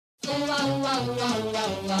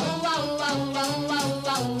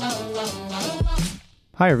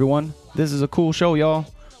Hi everyone, this is a cool show, y'all.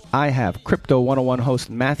 I have Crypto 101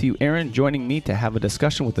 host Matthew Aaron joining me to have a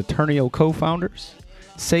discussion with the Turnio co-founders.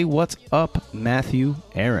 Say what's up, Matthew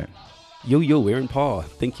Aaron. Yo, Aaron Paul.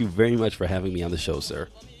 Thank you very much for having me on the show, sir.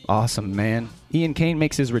 Awesome, man. Ian Kane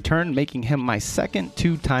makes his return, making him my second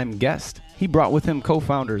two-time guest. He brought with him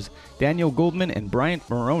co-founders Daniel Goldman and Brian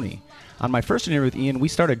Maroney. On my first interview with Ian, we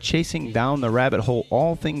started chasing down the rabbit hole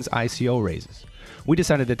all things ICO raises. We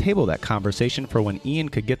decided to table that conversation for when Ian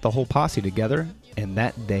could get the whole posse together, and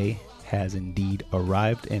that day has indeed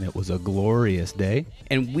arrived, and it was a glorious day.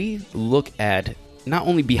 And we look at not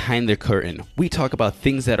only behind the curtain, we talk about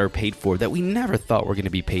things that are paid for that we never thought were going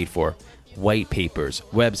to be paid for. White papers,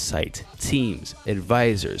 websites, teams,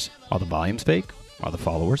 advisors. Are the volumes fake? Are the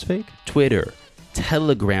followers fake? Twitter,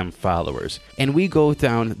 Telegram followers. And we go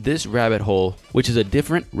down this rabbit hole, which is a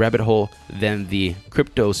different rabbit hole than the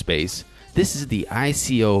crypto space. This is the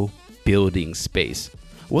ICO building space.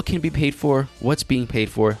 What can be paid for? What's being paid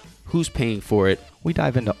for? Who's paying for it? We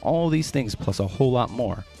dive into all these things plus a whole lot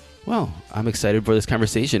more. Well, I'm excited for this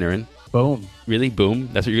conversation, Aaron. Boom. Really? Boom?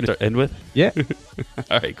 That's what you're going to end with? Yeah.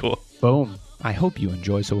 All right, cool. Boom. I hope you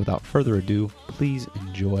enjoy. So without further ado, please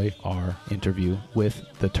enjoy our interview with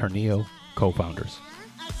the Turnio co-founders.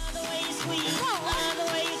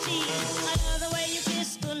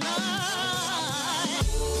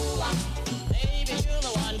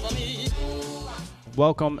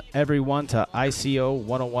 Welcome, everyone, to ICO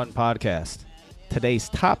 101 Podcast. Today's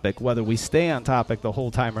topic, whether we stay on topic the whole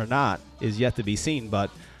time or not, is yet to be seen, but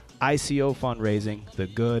ICO fundraising, the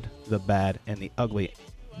good, the bad, and the ugly.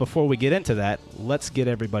 Before we get into that, let's get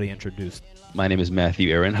everybody introduced. My name is Matthew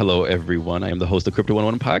Aaron. Hello, everyone. I am the host of Crypto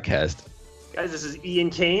 101 Podcast. Guys, this is Ian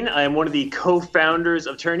Kane. I am one of the co-founders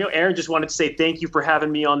of Turnio. Aaron, just wanted to say thank you for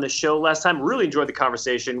having me on the show last time. Really enjoyed the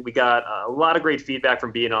conversation. We got a lot of great feedback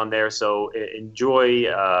from being on there, so enjoy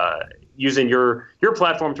using your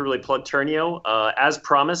platform to really plug Turnio. As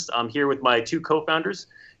promised, I'm here with my two co-founders,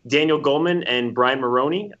 Daniel Goldman and Brian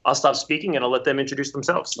Maroney. I'll stop speaking and I'll let them introduce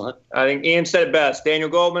themselves. I think Ian said it best. Daniel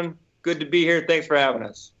Goldman, good to be here. Thanks for having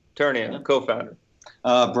us. Turnio, co-founder.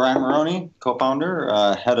 Brian Maroney,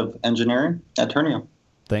 co-founder, head of engineering at Turnio.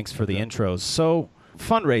 Thanks for the intros. So,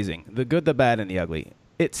 fundraising, the good, the bad, and the ugly.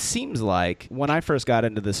 It seems like when I first got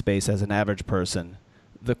into this space as an average person,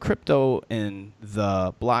 the crypto and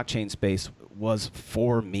the blockchain space was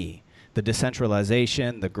for me. The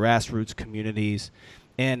decentralization, the grassroots communities.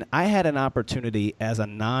 And I had an opportunity as a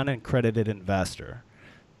non-accredited investor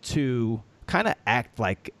to kind of act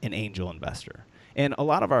like an angel investor. And a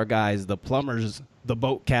lot of our guys, the plumbers, the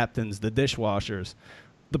boat captains, the dishwashers,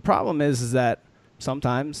 the problem is that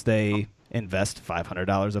sometimes they invest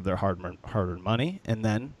 $500 of their hard-earned money and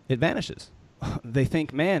then it vanishes. They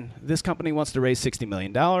think, man, this company wants to raise $60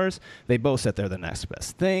 million. They both said they're the next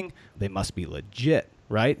best thing. They must be legit,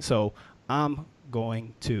 right? So I'm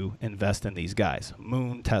going to invest in these guys,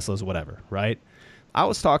 Moon, Teslas, whatever, right? I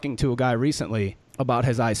was talking to a guy recently about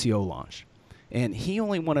his ICO launch. And he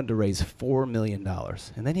only wanted to raise $4 million.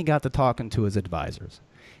 And then he got to talking to his advisors.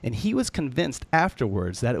 And he was convinced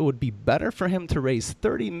afterwards that it would be better for him to raise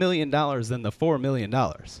 $30 million than the $4 million.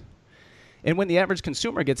 And when the average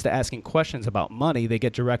consumer gets to asking questions about money, they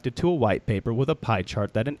get directed to a white paper with a pie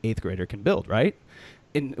chart that an 8th grader can build, right?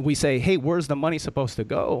 And we say, hey, where's the money supposed to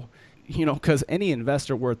go? You know, because any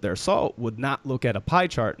investor worth their salt would not look at a pie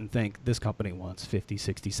chart and think this company wants 50,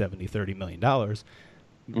 60, 70, $30 million.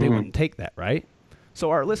 They wouldn't take that, right?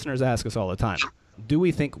 So our listeners ask us all the time, do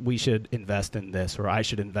we think we should invest in this or I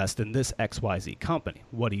should invest in this XYZ company?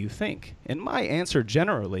 What do you think? And my answer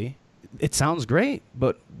generally, it sounds great,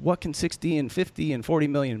 but what can 60 and 50 and 40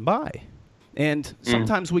 million buy? And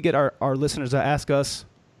sometimes we get our listeners to ask us,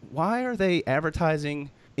 why are they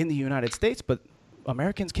advertising in the United States, but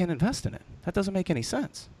Americans can't invest in it? That doesn't make any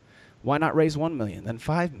sense. Why not raise 1 million, then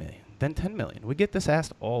 5 million, then 10 million? We get this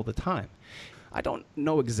asked all the time. I don't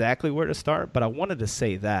know exactly where to start, but I wanted to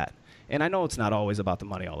say that. And I know it's not always about the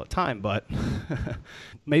money all the time, but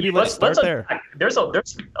maybe let's start there. There's a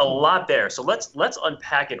lot there. So let's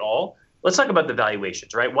unpack it all. Let's talk about the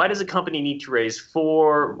valuations, right? Why does a company need to raise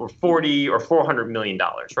 4 or 40 or $400 million,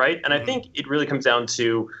 right? And I think it really comes down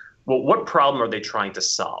to, well, what problem are they trying to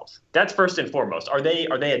solve? That's first and foremost. Are they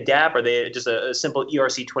a dApp? Are they just a simple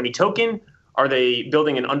ERC20 token? Are they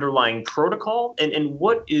building an underlying protocol? And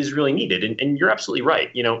what is really needed? And you're absolutely right.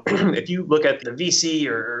 You know, if you look at the VC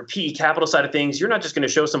or PE capital side of things, you're not just going to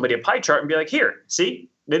show somebody a pie chart and be like, here, see,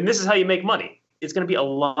 then this is how you make money. it's going to be a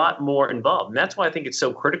lot more involved. And that's why I think it's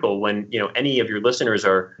so critical when, any of your listeners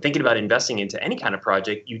are thinking about investing into any kind of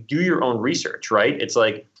project, you do your own research, right? It's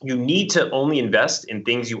like you need to only invest in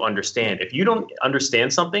things you understand. If you don't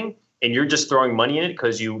understand something and you're just throwing money in it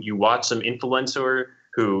because you watch some influencer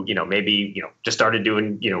who, maybe, just started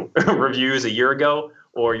doing, reviews a year ago,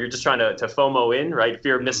 or you're just trying to FOMO in, right?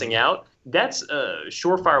 Fear of missing out. That's a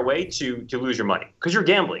surefire way to lose your money because you're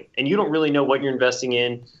gambling and you don't really know what you're investing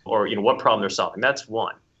in or what problem they're solving. That's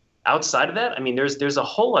one. Outside of that, I mean, there's a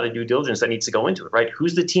whole lot of due diligence that needs to go into it, right?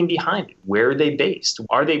 Who's the team behind it? Where are they based?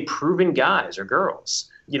 Are they proven guys or girls?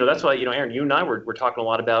 That's why, Aaron, you and I were talking a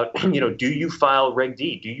lot about, do you file Reg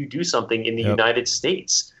D? Do you do something in the United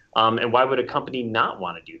States? And why would a company not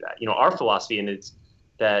want to do that? Our philosophy and it's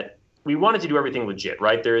that we wanted to do everything legit,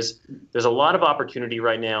 right? There's a lot of opportunity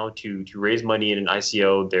right now to raise money in an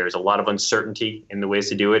ICO. There's a lot of uncertainty in the ways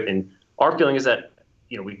to do it. And our feeling is that,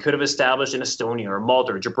 we could have established in Estonia or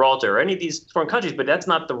Malta or Gibraltar or any of these foreign countries, but that's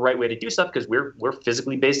not the right way to do stuff because we're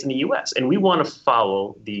physically based in the US. And we want to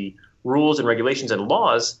follow the rules and regulations and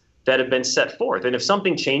laws that have been set forth. And if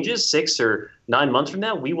something changes 6 or 9 months from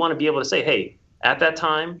now, we want to be able to say, hey, at that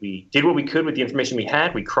time, we did what we could with the information we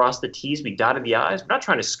had. We crossed the T's, we dotted the I's. We're not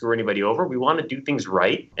trying to screw anybody over. We want to do things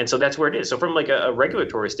right. And so that's where it is. So from like a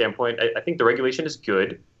regulatory standpoint, I think the regulation is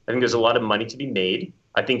good. I think there's a lot of money to be made.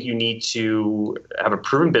 I think you need to have a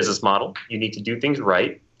proven business model. You need to do things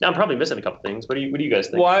right. Now, I'm probably missing a couple things. What do you guys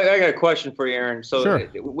think? Well, I got a question for you, Aaron. So Sure.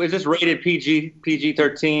 Is this rated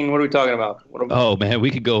PG-13? What are we talking about? Oh man, we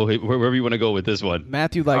could go wherever you want to go with this one.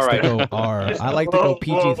 Matthew likes to go R. I like to go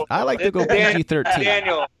PG. I like to go PG-13.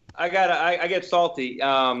 Daniel, I get salty.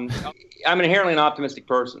 I'm inherently an optimistic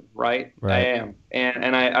person, right? Right. I am,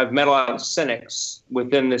 and I've met a lot of cynics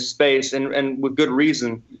within this space, and with good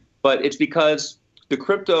reason. But it's because the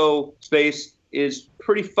crypto space is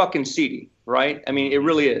pretty fucking seedy, right? I mean, it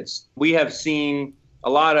really is. We have seen a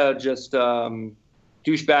lot of just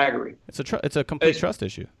douchebaggery. It's a complete trust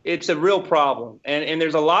issue. It's a real problem. And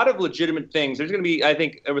there's a lot of legitimate things. There's going to be, I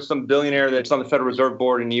think there was some billionaire that's on the Federal Reserve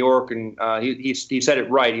Board in New York, and he said it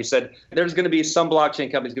right. He said there's going to be some blockchain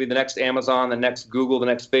companies going to be the next Amazon, the next Google, the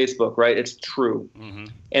next Facebook, right? It's true. Mm-hmm.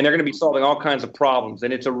 And they're going to be solving all kinds of problems.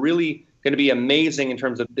 And it's a really going to be amazing in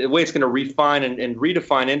terms of the way it's going to refine and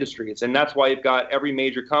redefine industries. And that's why you've got every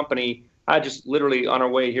major company. I just literally, on our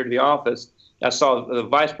way here to the office, I saw the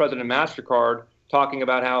vice president of MasterCard talking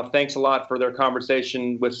about how thanks a lot for their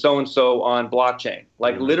conversation with so-and-so on blockchain.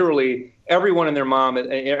 Like literally everyone and their mom,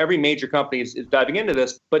 every major company is diving into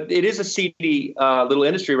this. But it is a seedy little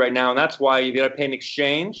industry right now, and that's why you got to pay an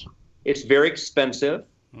exchange. It's very expensive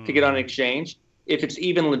to get on an exchange. If it's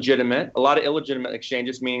even legitimate, a lot of illegitimate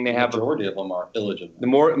exchanges, meaning they have Majority of them are illegitimate. The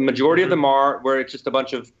majority of them are where it's just a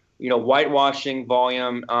bunch of whitewashing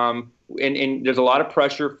volume. And there's a lot of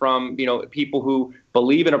pressure from people who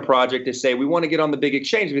believe in a project to say we want to get on the big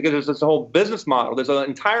exchange because there's this whole business model. There's an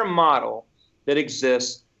entire model that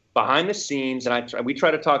exists behind the scenes, and we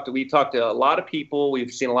talked to a lot of people.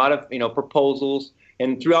 We've seen a lot of proposals,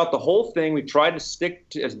 and throughout the whole thing, we tried to stick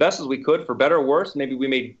to as best as we could, for better or worse. Maybe we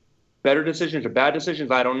made better decisions or bad decisions,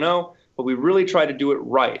 I don't know, but we really tried to do it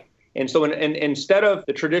right. And so instead of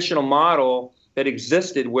the traditional model that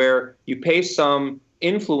existed where you pay some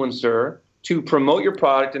influencer to promote your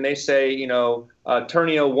product and they say,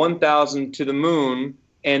 Turnio 1,000 to the moon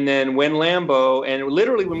and then win Lambo. And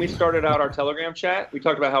literally when we started out our Telegram chat, we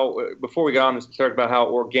talked about how, before we got on this, we talked about how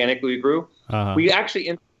organically we grew. Uh-huh. We actually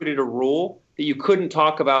instituted a rule that you couldn't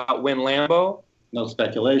talk about win Lambo. No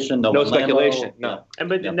speculation. No speculation. No.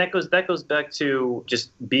 And that goes back to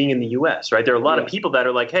just being in the U.S., right? There are a lot of people that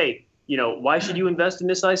are like, hey, why should you invest in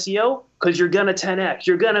this ICO? Because you're gonna 10x.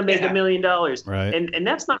 You're gonna make $1 million. Right. And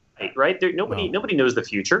that's not right? Nobody knows the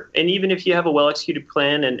future. And even if you have a well executed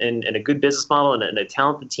plan and a good business model and a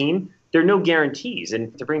talented team, there are no guarantees.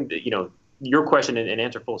 And to bring your question and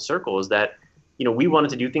answer full circle is that we wanted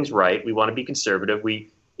to do things right. We want to be conservative.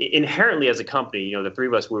 We inherently as a company, the three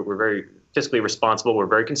of us, we're very fiscally responsible. We're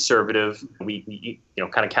very conservative. We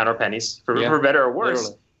kind of count our pennies for better or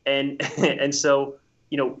worse. Literally. And so,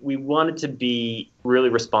 we wanted to be really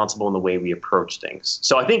responsible in the way we approach things.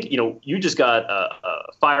 So I think, you just got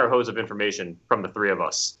a fire hose of information from the three of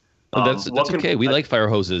us. That's okay. We like fire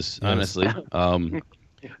hoses, honestly.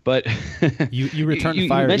 But you return to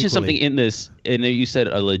fire. You mentioned equally. something in this, and you said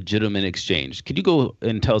a legitimate exchange. Could you go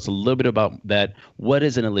and tell us a little bit about that? What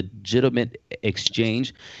is a legitimate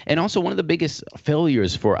exchange? And also, one of the biggest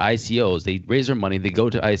failures for ICOs, they raise their money, they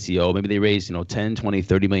go to ICO, maybe they raise 10, 20,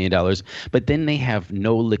 $30 million, but then they have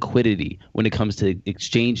no liquidity when it comes to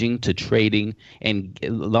exchanging, to trading, and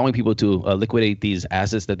allowing people to liquidate these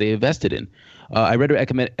assets that they invested in. I read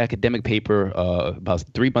an academic paper about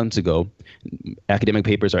 3 months ago. Academic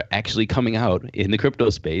papers are actually coming out in the crypto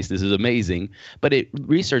space. This is amazing. But it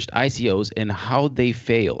researched ICOs and how they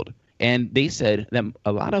failed. And they said that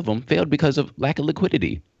a lot of them failed because of lack of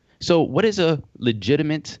liquidity. So what is a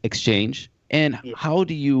legitimate exchange? And how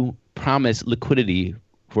do you promise liquidity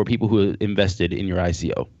for people who invested in your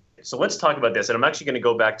ICO? So let's talk about this. And I'm actually going to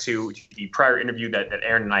go back to the prior interview that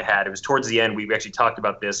Aaron and I had. It was towards the end. We actually talked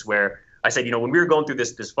about this where I said, when we were going through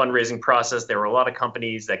this fundraising process, there were a lot of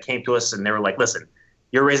companies that came to us and they were like, listen,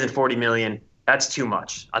 you're raising 40 million. That's too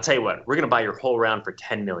much. I'll tell you what, we're going to buy your whole round for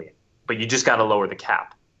 10 million, but you just got to lower the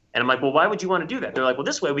cap. And I'm like, well, why would you want to do that? They're like, well,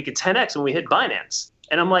 this way we could 10x when we hit Binance.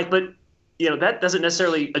 And I'm like, but that doesn't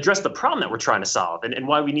necessarily address the problem that we're trying to solve and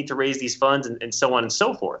why we need to raise these funds and so on and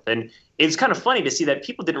so forth. And it's kind of funny to see that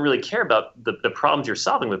people didn't really care about the problems you're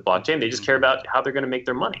solving with blockchain. They just care about how they're going to make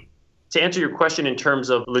their money. To answer your question in terms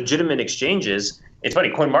of legitimate exchanges, it's funny,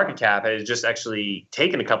 CoinMarketCap has just actually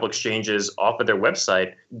taken a couple exchanges off of their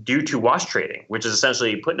website due to wash trading, which is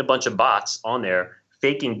essentially putting a bunch of bots on there,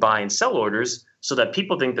 faking buy and sell orders so that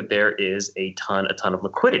people think that there is a ton of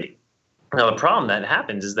liquidity. Now, the problem that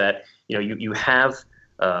happens is that you have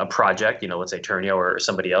a project, let's say Turnio or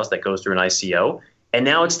somebody else that goes through an ICO, and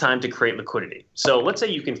now it's time to create liquidity. So let's say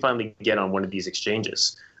you can finally get on one of these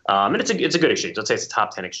exchanges. And it's a good exchange. Let's say it's a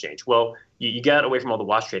top 10 exchange. Well, you got away from all the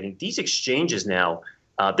wash trading. These exchanges now,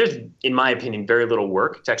 there's, in my opinion, very little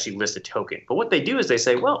work to actually list a token. But what they do is they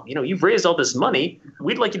say, well, you've raised all this money.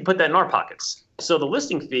 We'd like you to put that in our pockets. So the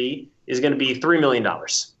listing fee is going to be $3 million.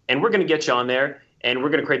 And we're going to get you on there, and we're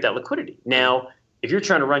going to create that liquidity. Now, if you're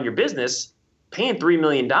trying to run your business, paying $3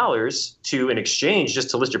 million to an exchange just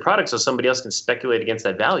to list your product so somebody else can speculate against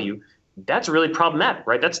that value, that's really problematic,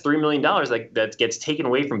 right? That's $3 million that gets taken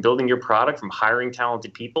away from building your product, from hiring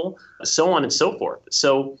talented people, so on and so forth.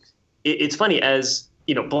 So it's funny, as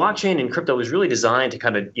blockchain and crypto is really designed to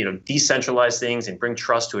kind of decentralize things and bring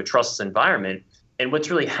trust to a trustless environment. And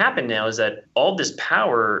what's really happened now is that all this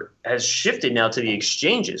power has shifted now to the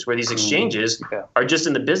exchanges, where these exchanges are just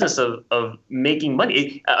in the business of making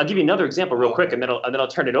money. I'll give you another example real quick, and then I'll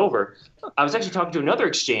turn it over. I was actually talking to another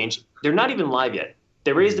exchange. They're not even live yet.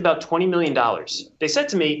 They raised about $20 million. They said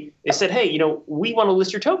to me, hey, we want to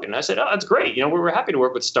list your token. And I said, oh, that's great. We're happy to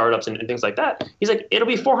work with startups and things like that. He's like, it'll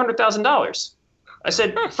be $400,000. I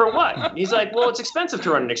said, for what? He's like, well, it's expensive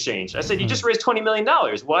to run an exchange. I said, you just raised $20 million.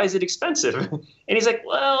 Why is it expensive? And he's like,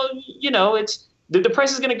 well, it's the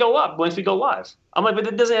price is going to go up once we go live. I'm like, but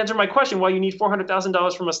that doesn't answer my question why you need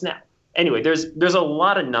 $400,000 from us now. Anyway, there's a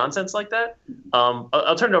lot of nonsense like that.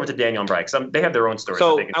 I'll turn it over to Daniel and Brian because they have their own stories.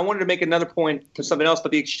 So I wanted to make another point to something else,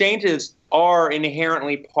 but the exchanges are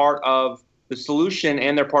inherently part of the solution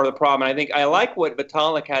and they're part of the problem. And I think I like what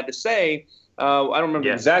Vitalik had to say. I don't remember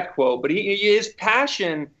the exact quote, but his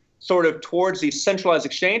passion sort of towards these centralized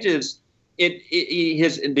exchanges,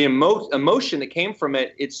 the emotion that came from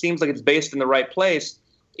it, it seems like it's based in the right place.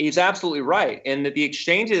 He's absolutely right. And that the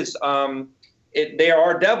exchanges, they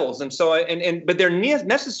are devils. And so, but they're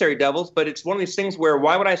necessary devils, but it's one of these things where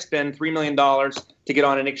why would I spend $3 million to get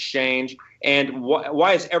on an exchange? And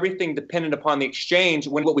why is everything dependent upon the exchange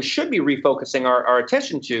when what we should be refocusing our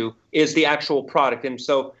attention to is the actual product? And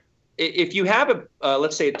so if you have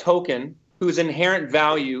let's say a token whose inherent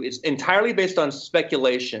value is entirely based on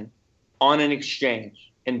speculation on an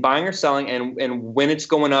exchange and buying or selling and when it's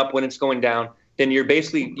going up, when it's going down, then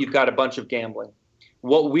you've got a bunch of gambling.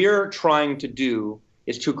 What we're trying to do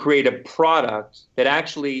is to create a product that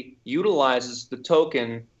actually utilizes the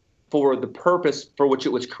token for the purpose for which it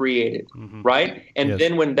was created, right? And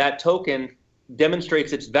then when that token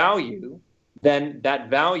demonstrates its value, then that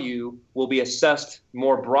value will be assessed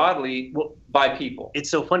more broadly by people.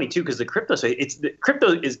 It's so funny too because the crypto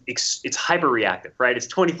is hyper reactive, right? It's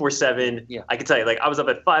 24/7. Yeah. I can tell you, like I was up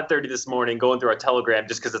at 5:30 this morning going through our Telegram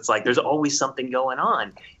just because it's like there's always something going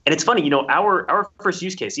on. And it's funny, our first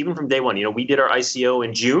use case, even from day one, we did our ICO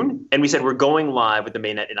in June and we said we're going live with the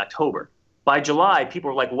mainnet in October. By July, people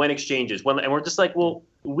were like, when exchanges? When? And we're just like, well,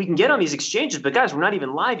 we can get on these exchanges, but guys, we're not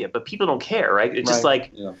even live yet. But people don't care, right? It's just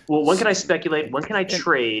like, well, when can I speculate? When can I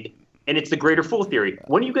trade? And it's the greater fool theory.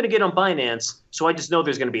 When are you going to get on Binance? So I just know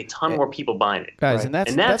there's going to be a ton more people buying it. Guys, and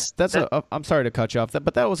that's I'm sorry to cut you off,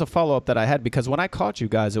 but that was a follow-up that I had because when I caught you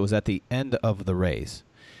guys, it was at the end of the raise.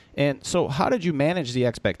 And so how did you manage the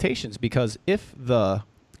expectations? Because if the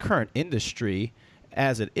current industry,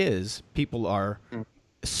 as it is, people are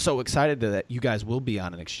so excited that you guys will be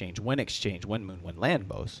on an exchange, when Moon, when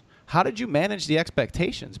Landbos. How did you manage the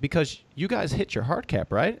expectations? Because you guys hit your hard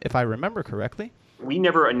cap, right? If I remember correctly. We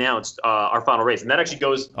never announced our final raise, and that actually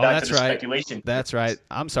goes back to the speculation. That's right.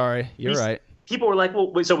 I'm sorry. You're right. people were like,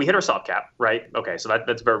 well, so we hit our soft cap, right? Okay, so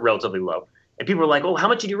that's very relatively low. And people were like, oh, how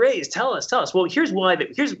much did you raise? Tell us. Well, here's why we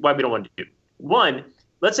don't want to do. One,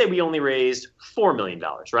 let's say we only raised $4 million,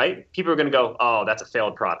 right? People are going to go, oh, that's a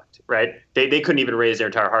failed product, right? They couldn't even raise their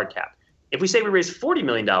entire hard cap. If we say we raised $40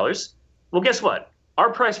 million, well, guess what?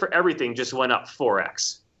 Our price for everything just went up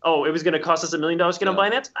 4x. Oh, it was going to cost us $1 million to get on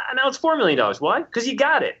Binance? Now it's $4 million. Why? Because you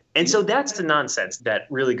got it. And so that's the nonsense that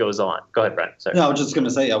really goes on. Go ahead, Brent. Sorry. No, I was just going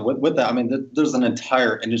to say, with that, I mean, there's an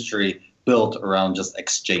entire industry built around just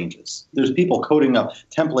exchanges. There's people coding up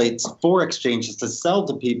templates for exchanges to sell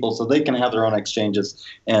to people so they can have their own exchanges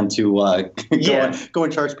and to go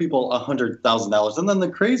and charge people $100,000. And then the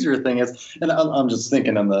crazier thing is, and I'm just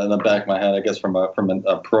thinking in the back of my head, I guess from a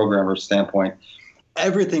programmer standpoint,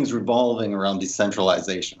 everything's revolving around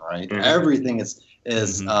decentralization, right? Mm-hmm. Everything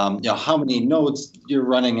is how many nodes you're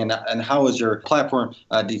running and how is your platform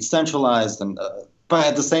decentralized, and but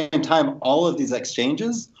at the same time, all of these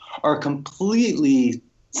exchanges are completely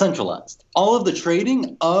centralized. All of the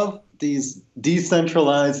trading of these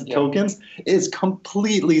decentralized tokens is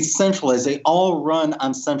completely centralized. They all run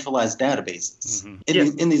on centralized databases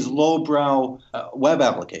in these lowbrow web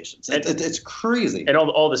applications. It's crazy. And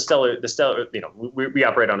all the Stellar, we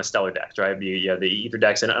operate on a Stellar DEX, right? The Ether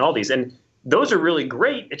DEX and all these. And those are really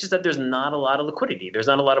great. It's just that there's not a lot of liquidity. There's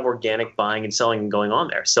not a lot of organic buying and selling going on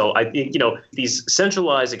there. So I think, these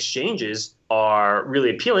centralized exchanges are really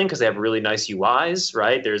appealing because they have really nice UIs,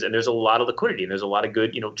 right? There's a lot of liquidity and there's a lot of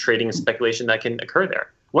good, trading and speculation that can occur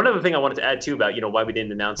there. One other thing I wanted to add too about, why we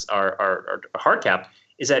didn't announce our hard cap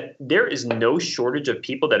is that there is no shortage of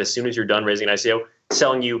people that as soon as you're done raising an ICO,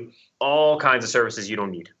 selling you all kinds of services you don't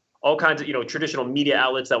need. All kinds of, traditional media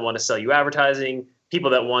outlets that want to sell you advertising, people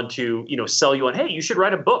that want to, sell you on, hey, you should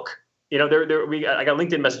write a book. I got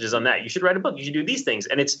LinkedIn messages on that. You should write a book. You should do these things.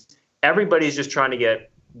 And everybody's just trying to get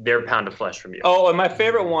their pound of flesh from you. Oh, and my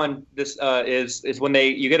favorite one is when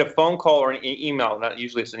you get a phone call or an email. Not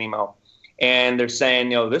usually it's an email, and they're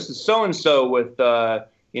saying, this is so and so with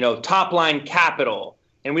Top Line Capital,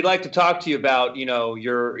 and we'd like to talk to you about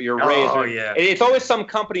your raise. Oh, yeah. It's always some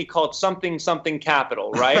company called something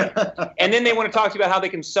capital, right? And then they want to talk to you about how they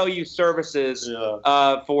can sell you services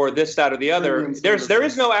for this, that, or the other. There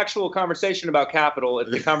is no actual conversation about capital.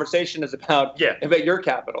 The conversation is about your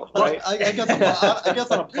capital, right? Well, I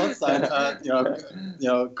guess on a plus side,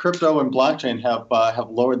 crypto and blockchain have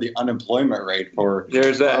lowered the unemployment rate for the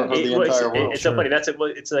entire world. It's so funny. That's it.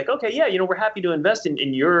 It's like, okay, we're happy to invest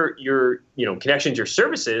in your connections, your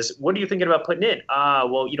services. What are you thinking about putting in?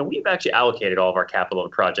 We've actually allocated all of our capital to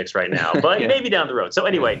projects right now, but maybe down the road. So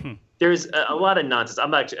anyway, there's a lot of nonsense.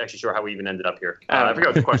 I'm not actually sure how we even ended up here. I forgot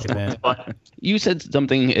what the question was. But you said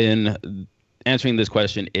something in answering this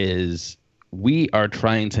question is we are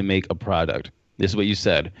trying to make a product. This is what you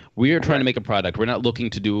said. We are trying to make a product. We're not looking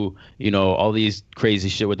to do, all these crazy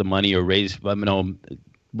shit with the money or raise,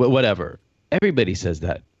 whatever. Everybody says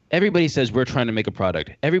that. Everybody says we're trying to make a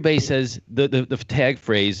product. Everybody says the tag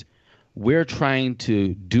phrase, we're trying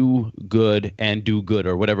to do good and do good,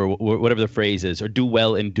 or whatever the phrase is, or do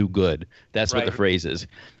well and do good. That's what the phrase is.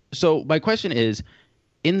 So my question is,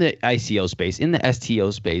 in the ICO space, in the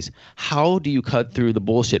STO space, how do you cut through the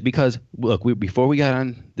bullshit? Because look, before we got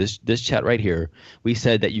on this chat right here, we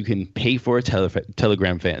said that you can pay for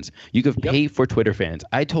Telegram fans. You can pay for Twitter fans.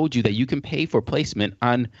 I told you that you can pay for placement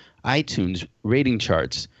on iTunes rating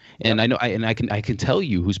charts. And I know, I can tell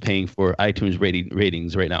you who's paying for iTunes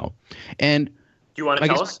ratings right now. And do you want to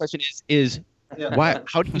tell us? My question is why?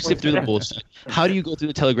 How do you sift through the bullshit? How do you go through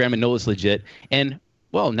the Telegram and know it's legit? And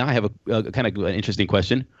well, now I have a kind of an interesting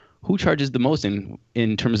question. Who charges the most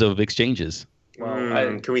in terms of exchanges?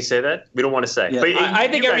 Can we say that? We don't want to say. Yeah. But I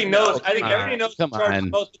think everybody knows. I think everybody knows. Come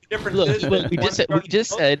on. Most of the differences. Look,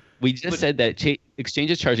 we just said that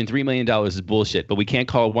exchanges charging $3 million is bullshit, but we can't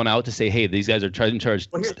call one out to say, hey, these guys are trying to charge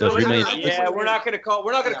 $3 million. Yeah, we're not going to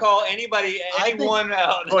call anyone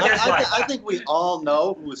out. I think we all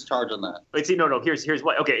know who's charging that. Wait, see, no. Here's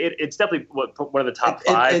what. Okay, it's definitely one of the top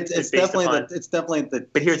five. It's definitely the.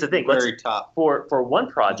 But here's the thing. Very top. For one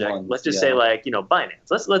project, let's just say Binance.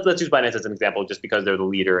 Let's use Binance as an example, just because they're the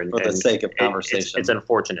leader. And for the sake of conversation, it's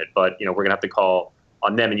unfortunate, but we're gonna have to call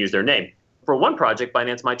on them and use their name. For one project,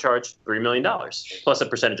 Binance might charge $3 million plus a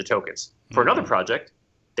percentage of tokens. For another project,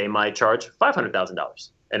 they might charge $500,000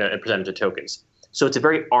 and a percentage of tokens. So it's a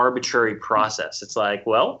very arbitrary process. It's like,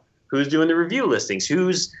 well, who's doing the review listings?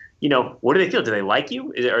 Who's, what do they feel? Do they like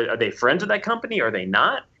you? Are they friends with that company? Are they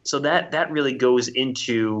not? So that really goes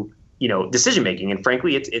into decision making. And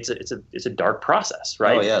frankly, it's a dark process,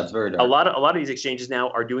 right? Oh yeah, it's very dark. A lot of these exchanges now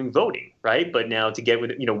are doing voting, right? But now to get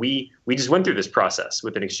with we just went through this process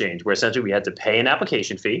with an exchange where essentially we had to pay an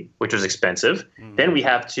application fee, which was expensive. Then we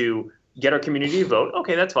have to get our community to vote.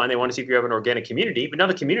 Okay, that's fine. They want to see if you have an organic community, but now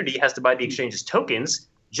the community has to buy the exchange's tokens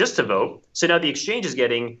just to vote. So now the exchange is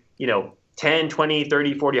getting 10, 20,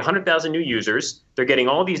 30, 40, 100,000 new users. They're getting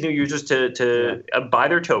all these new users to buy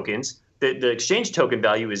their tokens. The exchange token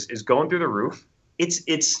value is going through the roof. It's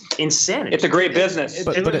insanity. It's a great business.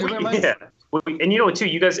 Yeah. And too,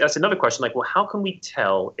 you guys asked another question, like, well, how can we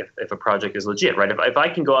tell if a project is legit, right? If I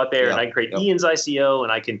can go out there and I create Ian's ICO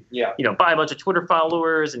and I can, buy a bunch of Twitter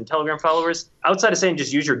followers and Telegram followers, outside of saying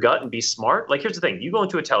just use your gut and be smart, like, here's the thing. You go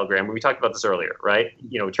into a Telegram, we talked about this earlier, right?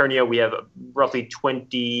 Eternio, we have roughly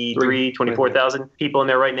 24,000 people in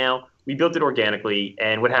there right now. We built it organically.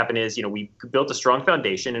 And what happened is, we built a strong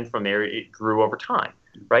foundation, and from there it grew over time,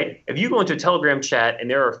 right? If you go into a Telegram chat and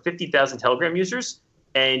there are 50,000 Telegram users,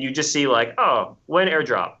 and you just see like, oh, when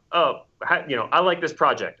airdrop? Oh, I like this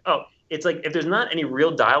project. Oh, it's like if there's not any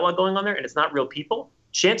real dialogue going on there and it's not real people,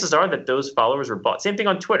 chances are that those followers were bought. Same thing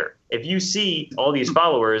on Twitter. If you see all these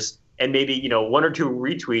followers and maybe, one or two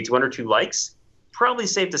retweets, one or two likes, probably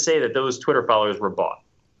safe to say that those Twitter followers were bought.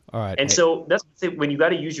 All right. And so that's when you got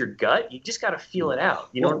to use your gut, you just got to feel it out.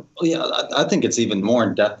 I think it's even more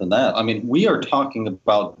in depth than that. I mean, we are talking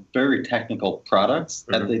about very technical products,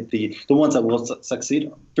 and the ones that will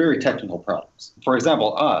succeed, very technical products. For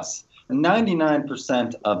example, us,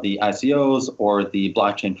 99% of the ICOs or the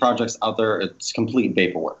blockchain projects out there, it's complete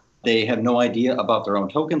vaporware. They have no idea about their own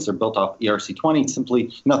tokens. They're built off ERC20.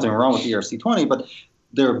 Simply nothing wrong with ERC20, but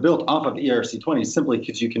they're built off of ERC20 simply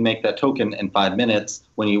because you can make that token in 5 minutes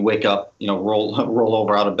when you wake up, roll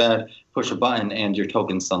over out of bed, push a button, and your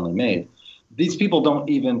token's suddenly made. These people don't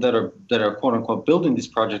even that are quote unquote building these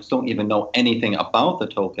projects don't even know anything about the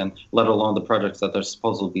token, let alone the projects that they're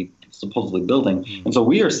supposedly building. And so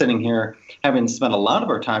we are sitting here having spent a lot of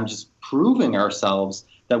our time just proving ourselves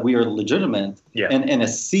that we are legitimate in a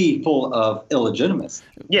sea full of illegitimacy.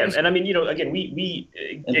 Yeah, and I mean, again,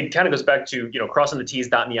 it kind of goes back to, crossing the T's,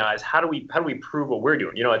 dotting the I's. How do we prove what we're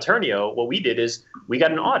doing? At Turnio, what we did is we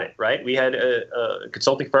got an audit, right? We had a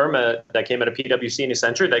consulting firm that came out of PwC and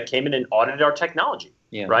Accenture that came in and audited our technology,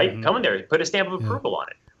 right? Come in there, put a stamp of approval on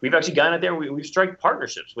it. We've actually gone out there and we've struck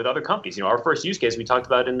partnerships with other companies. Our first use case we talked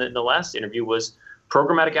about in the last interview was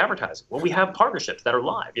programmatic advertising. Well, we have partnerships that are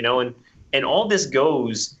live, and all this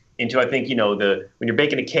goes into, I think, when you're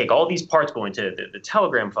baking a cake, all these parts go into the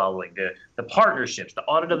Telegram following, the partnerships, the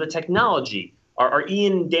audit of the technology. Are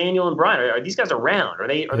Ian, Daniel, and Brian, are these guys around? Are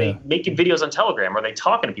they making videos on Telegram? Are they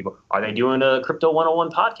talking to people? Are they doing a Crypto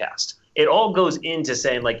 101 podcast? It all goes into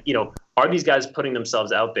saying, like, are these guys putting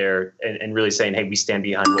themselves out there and really saying, hey, we stand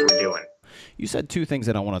behind what we're doing? You said two things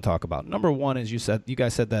that I want to talk about. Number one is you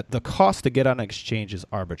guys said that the cost to get on an exchange is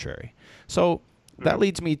arbitrary. So that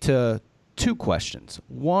leads me to two questions.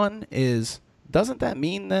 One is, doesn't that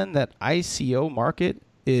mean then that ICO market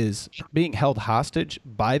is being held hostage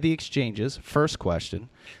by the exchanges? First question.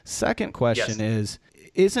 Second question is,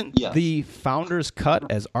 isn't the founders' cut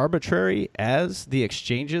as arbitrary as the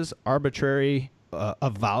exchanges arbitrary a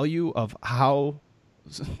value of how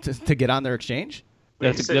to get on their exchange?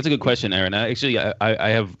 That's a good question, Aaron. Actually, I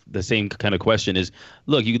have the same kind of question. Is,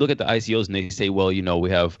 look, you look at the ICOs and they say, well, we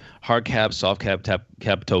have hard cap, soft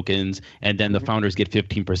cap tokens, and then the founders get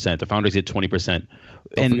 15%. The founders get 20%.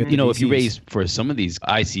 And if you raise for some of these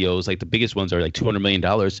ICOs, like the biggest ones are like $200 million,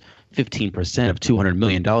 15% of $200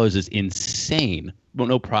 million is insane. Well,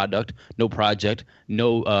 no product, no project,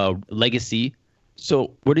 no legacy.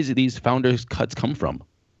 So where does these founders' cuts come from?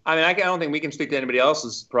 I mean, I don't think we can speak to anybody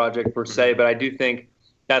else's project per se, but I do think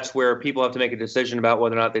that's where people have to make a decision about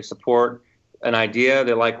whether or not they support an idea,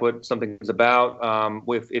 they like what something is about.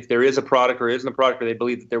 If there is a product or isn't a product, or they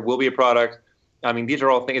believe that there will be a product. I mean, these are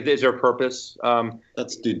all things. Is there a purpose?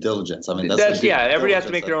 That's due diligence. I mean, everybody has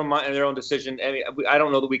to make their own decision. I mean, I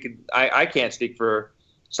don't know that we could. I can't speak for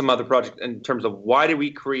some other project in terms of why did we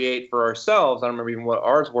create for ourselves. I don't remember even what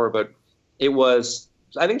ours were, but it was,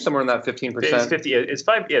 I think, somewhere in that 15%. It's 50. It's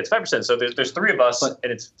 5. Yeah, it's 5%. So there's three of us,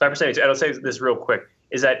 and it's 5%. And I'll say this real quick: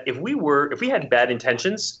 is that if we had bad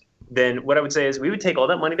intentions, then what I would say is we would take all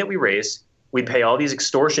that money that we raise, we'd pay all these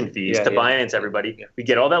extortion fees to Binance everybody. Yeah. We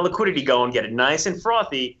get all that liquidity going, get it nice and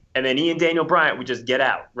frothy, and then Ian, Daniel, Bryant, we just get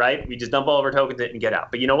out, right? We just dump all of our tokens in and get out.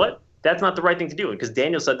 But you know what? That's not the right thing to do, because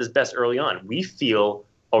Daniel said this best early on. We feel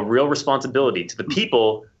a real responsibility to the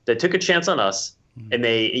people that took a chance on us, and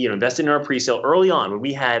they invested in our pre-sale early on when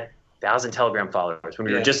we had 1,000 Telegram followers, when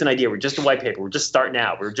we were just an idea, we're just a white paper, we're just starting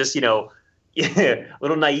out, we're just a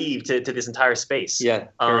little naive to this entire space. Yeah.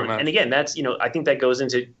 And again, that's, I think that goes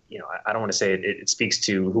into, I don't want to say it speaks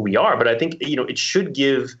to who we are, but I think, it should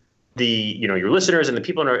give the, your listeners and the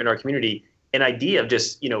people in our community an idea of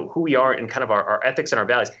just, who we are and kind of our ethics and our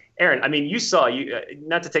values. Aaron, I mean, you saw,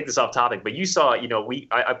 not to take this off topic, but you saw,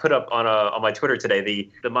 I put up on my Twitter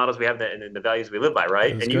today the models we have and the values we live by,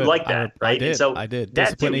 right? And you like that, right? I did. And so I did. That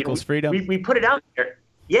Discipline equals freedom. We put it out there.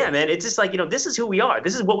 Yeah, man. It's just like, this is who we are.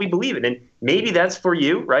 This is what we believe in. And maybe that's for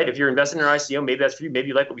you, right? If you're investing in our ICO, maybe that's for you. Maybe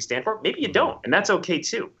you like what we stand for. Maybe you don't. And that's okay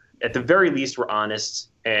too. At the very least, we're honest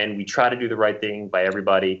and we try to do the right thing by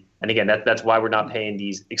everybody. And again, that's why we're not paying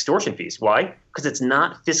these extortion fees. Why? Because it's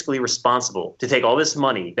not fiscally responsible to take all this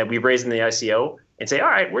money that we've raised in the ICO and say, all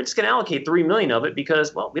right, we're just going to allocate $3 million of it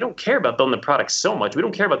because, well, we don't care about building the product so much. We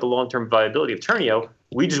don't care about the long-term viability of Turnio.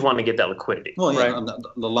 We just want to get that liquidity. Well, yeah, right.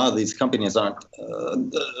 A lot of these companies are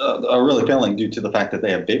really failing due to the fact that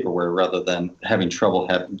they have vaporware rather than having trouble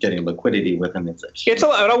getting liquidity within the exchange. It's a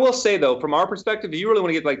lot. I will say, though, from our perspective, you really want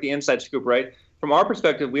to get like the inside scoop, right? From our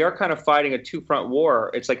perspective, we are kind of fighting a two-front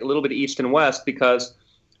war. It's like a little bit east and west because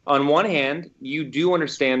on one hand, you do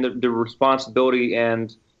understand the responsibility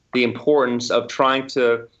and the importance of trying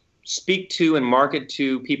to speak to and market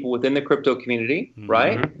to people within the crypto community,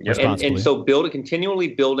 right? Mm-hmm. And so continually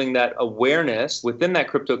building that awareness within that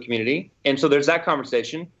crypto community. And so there's that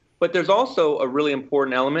conversation. But there's also a really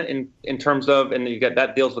important element in terms of, and you got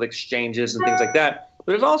that deals with exchanges and things like that.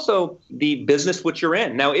 But there's also the business which you're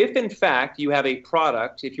in. Now, if in fact you have a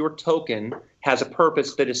product, if your token has a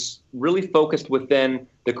purpose that is really focused within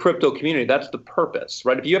the crypto community, that's the purpose,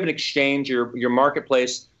 right? If you have an exchange, your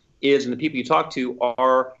marketplace is, and the people you talk to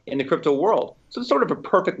are in the crypto world. So it's sort of a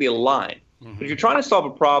perfectly aligned. Mm-hmm. But if you're trying to solve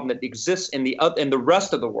a problem that exists in the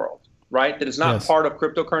rest of the world, right, that is not part of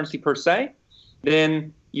cryptocurrency per se,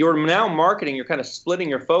 then you're now marketing, you're kind of splitting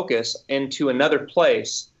your focus into another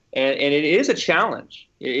place. And it is a challenge.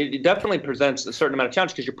 It definitely presents a certain amount of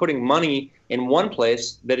challenge because you're putting money in one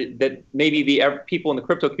place that maybe the people in the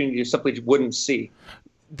crypto community simply wouldn't see.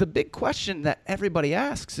 The big question that everybody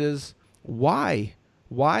asks is why?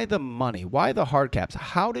 Why the money? Why the hard caps?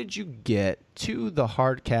 How did you get to the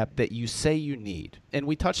hard cap that you say you need? And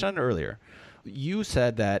we touched on it earlier. You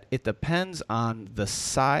said that it depends on the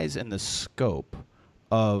size and the scope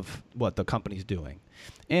of what the company's doing.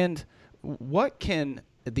 And what can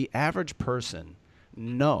the average person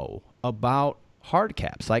know about hard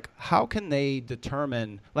caps? Like, how can they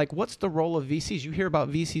determine, like, what's the role of VCs? You hear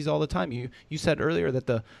about VCs all the time. You said earlier that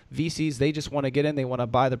the VCs, they just want to get in, they want to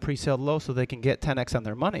buy the pre-sale low so they can get 10x on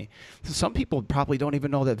their money. So some people probably don't even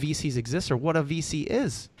know that VCs exist or what a VC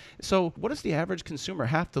is. So what does the average consumer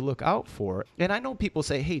have to look out for? And I know people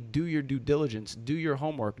say, hey, do your due diligence, do your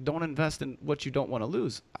homework, don't invest in what you don't want to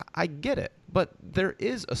lose. I get it. But there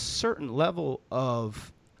is a certain level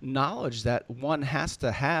of knowledge that one has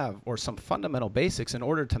to have, or some fundamental basics, in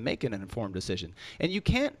order to make an informed decision. And you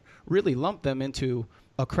can't really lump them into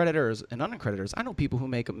accreditors and unaccreditors. I know people who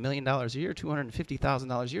make $1 million a year,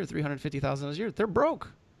 $250,000 a year, $350,000 a year. They're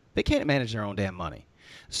broke. They can't manage their own damn money.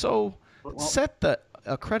 So set the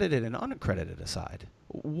accredited and unaccredited aside.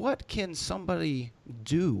 What can somebody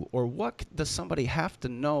do, or what does somebody have to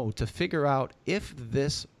know to figure out if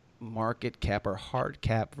this market cap or hard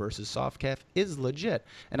cap versus soft cap is legit?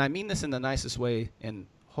 And I mean this in the nicest way, and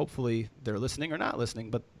hopefully they're listening or not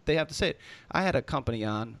listening, but they have to say it. I had a company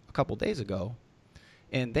on a couple days ago,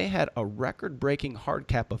 and they had a record-breaking hard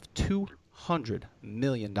cap of $200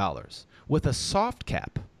 million with a soft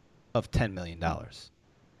cap of $10 million.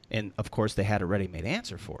 And, of course, they had a ready-made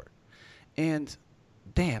answer for it. And,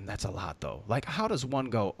 damn, that's a lot, though. Like, how does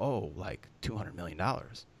one go, oh, like $200 million?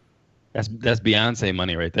 That's Beyonce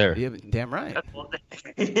money right there. Yeah, damn right.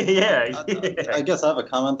 Yeah. I guess I have a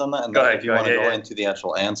comment on that, and ahead, if you want to go into the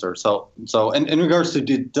actual answer. So in regards to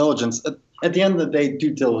due diligence, at the end of the day,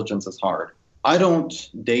 due diligence is hard. I don't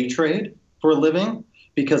day trade for a living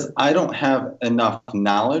because I don't have enough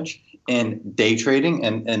knowledge in day trading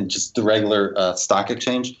and just the regular stock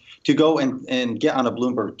exchange to go and get on a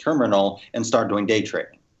Bloomberg terminal and start doing day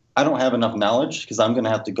trading. I don't have enough knowledge because I'm going to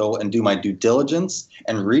have to go and do my due diligence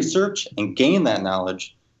and research and gain that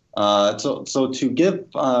knowledge. So to give,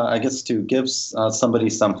 somebody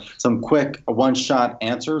some quick one-shot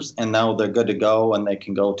answers, and now they're good to go and they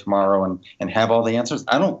can go tomorrow and have all the answers.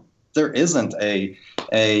 There isn't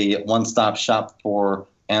a one-stop shop for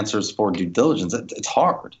answers for due diligence. It's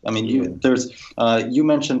hard. I mean, you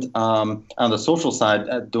mentioned on the social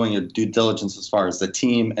side doing your due diligence as far as the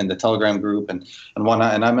team and the Telegram group and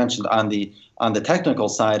whatnot. And I mentioned on the technical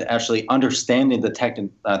side, actually understanding the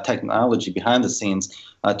technology behind the scenes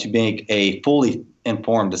to make a fully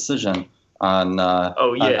informed decision on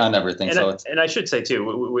on everything. And and I should say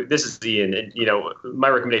too, this is Ian. And, my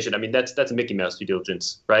recommendation. I mean, that's a Mickey Mouse due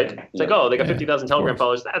diligence, right? It's like, oh, they got 50,000 Telegram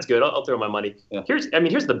followers. That's good. I'll throw my money. Yeah. Here's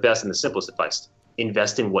the best and the simplest advice.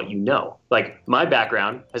 Invest in what you know. Like, my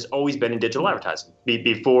background has always been in digital advertising.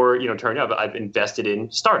 Before turning up, I've invested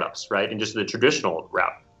in startups, right, and just the traditional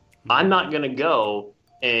route. I'm not going to go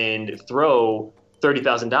and throw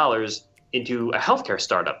 $30,000 into a healthcare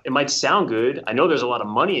startup. It might sound good. I know there's a lot of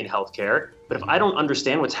money in healthcare, but if I don't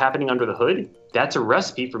understand what's happening under the hood, that's a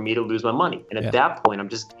recipe for me to lose my money. And at that point, I'm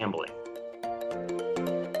just gambling.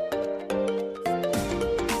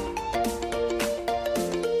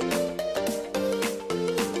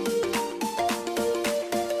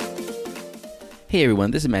 Hey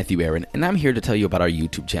everyone, this is Matthew Aaron, and I'm here to tell you about our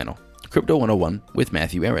YouTube channel, Crypto 101 with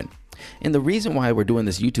Matthew Aaron. And the reason why we're doing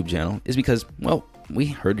this YouTube channel is because, well, we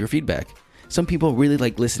heard your feedback. Some people really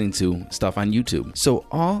like listening to stuff on YouTube. So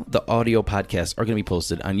all the audio podcasts are going to be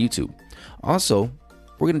posted on YouTube. Also,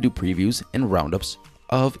 we're going to do previews and roundups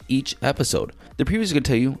of each episode. The previews are going to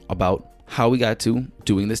tell you about how we got to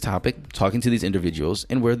doing this topic, talking to these individuals,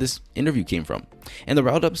 and where this interview came from. And the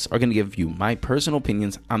roundups are going to give you my personal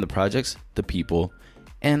opinions on the projects, the people,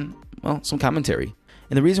 and, well, some commentary.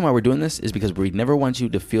 And the reason why we're doing this is because we never want you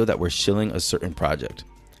to feel that we're shilling a certain project.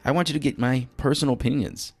 I want you to get my personal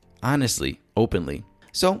opinions, honestly, openly.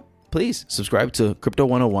 So please subscribe to Crypto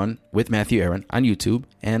 101 with Matthew Aaron on YouTube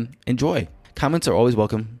and enjoy. Comments are always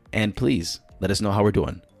welcome, and please let us know how we're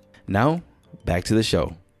doing. Now, back to the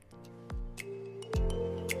show.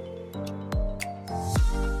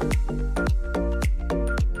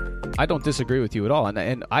 I don't disagree with you at all.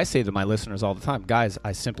 And I say to my listeners all the time, guys,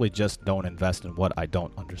 I simply just don't invest in what I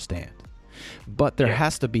don't understand. But there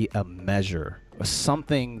has to be a measure,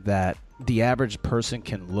 something that the average person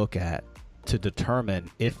can look at to determine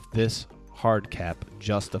if this hard cap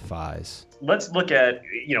justifies. Let's look at,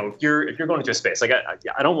 if you're going into a space, like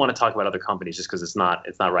I don't want to talk about other companies just because it's not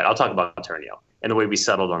right. I'll talk about Turnio and the way we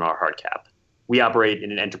settled on our hard cap. We operate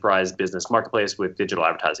in an enterprise business marketplace with digital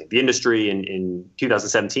advertising. The industry in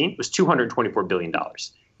 2017 was $224 billion.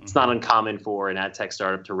 It's not uncommon for an ad tech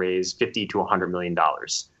startup to raise $50 to $100 million.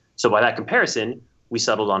 So by that comparison, we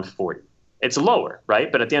settled on 40. It's lower, right?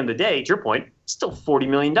 But at the end of the day, to your point, still $40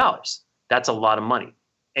 million. That's a lot of money.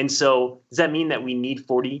 And so does that mean that we need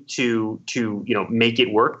 40 to make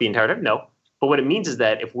it work the entire time? No. But what it means is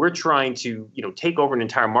that if we're trying to, take over an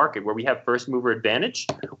entire market where we have first mover advantage,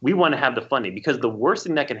 we want to have the funding, because the worst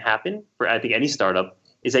thing that can happen for, I think, any startup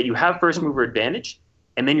is that you have first mover advantage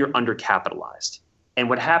and then you're undercapitalized. And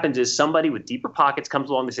what happens is somebody with deeper pockets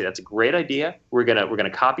comes along. They say, that's a great idea. We're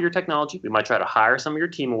gonna copy your technology. We might try to hire some of your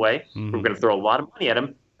team away. Mm-hmm. We're going to throw a lot of money at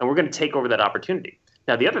them, and we're going to take over that opportunity.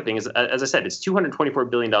 Now, the other thing is, as I said, it's $224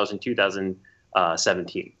 billion in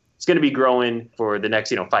 2017. It's going to be growing for the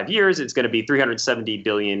next 5 years. It's going to be $370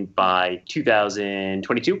 billion by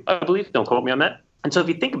 2022, I believe. Don't quote me on that. And so if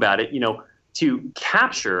you think about it, to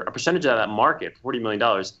capture a percentage of that market for $40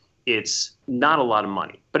 million, it's not a lot of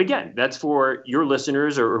money. But again, that's for your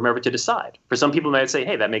listeners or whomever to decide. For some people, they might say,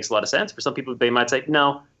 hey, that makes a lot of sense. For some people, they might say,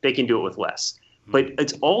 no, they can do it with less. But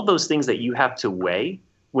it's all those things that you have to weigh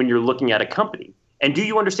when you're looking at a company. And do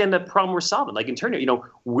you understand the problem we're solving? Like in Turnio,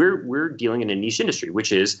 we're dealing in a niche industry,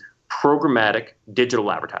 which is programmatic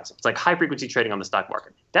digital advertising. It's like high frequency trading on the stock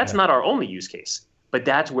market. That's not our only use case, but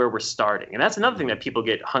that's where we're starting. And that's another thing that people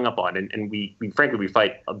get hung up on. And we frankly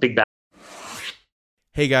fight a big battle.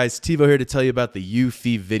 Hey guys, TiVo here to tell you about the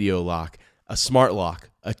Eufy Video Lock, a smart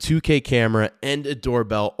lock, a 2K camera, and a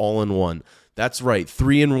doorbell all in one. That's right,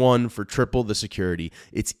 3-in-1 for triple the security.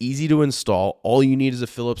 It's easy to install. All you need is a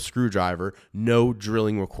Phillips screwdriver. No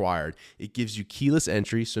drilling required. It gives you keyless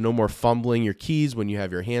entry, so no more fumbling your keys when you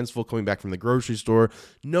have your hands full coming back from the grocery store.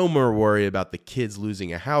 No more worry about the kids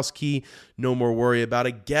losing a house key. No more worry about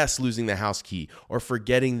a guest losing the house key or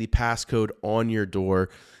forgetting the passcode on your door.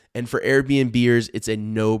 And for Airbnbers, it's a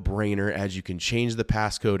no-brainer as you can change the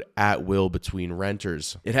passcode at will between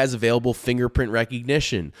renters. It has available fingerprint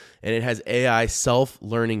recognition, and it has AI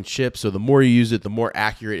self-learning chips, so the more you use it, the more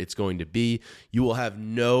accurate it's going to be. You will have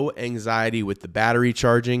no anxiety with the battery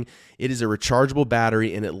charging. It is a rechargeable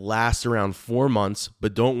battery, and it lasts around 4 months,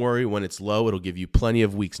 but don't worry, when it's low, it'll give you plenty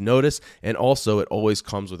of weeks' notice, and also it always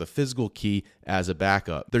comes with a physical key as a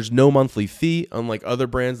backup. There's no monthly fee, unlike other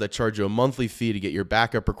brands that charge you a monthly fee to get your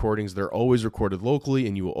backup recordings. They're always recorded locally,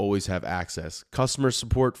 and you will always have access. Customer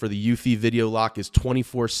support for the Eufy Video Lock is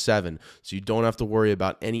 24/7, so you don't have to worry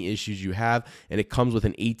about any issues you have, and it comes with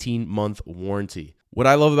an 18-month warranty. What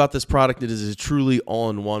I love about this product is it's truly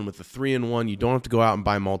all-in-one. With the 3-in-1, you don't have to go out and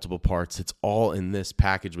buy multiple parts. It's all in this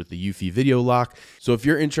package with the Eufy Video Lock. So if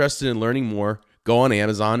you're interested in learning more, go on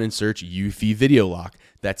Amazon and search Eufy Video Lock.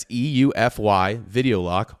 That's EUFY Video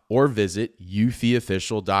Lock, or visit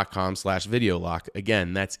eufyofficial.com/video lock.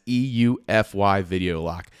 Again, that's EUFY Video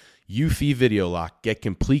Lock. Eufy Video Lock. Get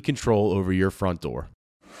complete control over your front door.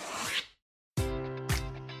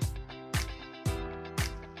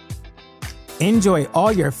 Enjoy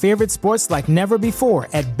all your favorite sports like never before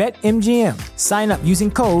at BetMGM. Sign up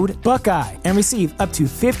using code Buckeye and receive up to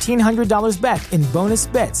 $1,500 back in bonus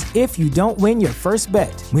bets if you don't win your first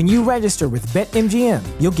bet. When you register with BetMGM,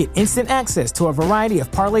 you'll get instant access to a variety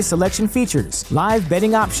of parlay selection features, live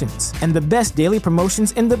betting options, and the best daily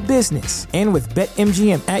promotions in the business. And with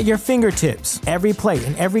BetMGM at your fingertips, every play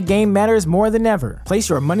and every game matters more than ever. Place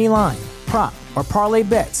your money line, prop, or parlay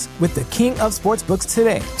bets with the king of sportsbooks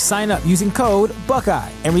today. Sign up using code Buckeye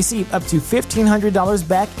and receive up to $1,500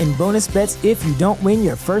 back in bonus bets if you don't win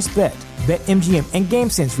your first bet. BetMGM and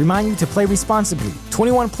GameSense remind you to play responsibly.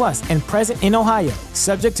 21 plus and present in Ohio,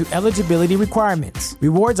 subject to eligibility requirements.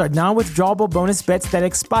 Rewards are non-withdrawable bonus bets that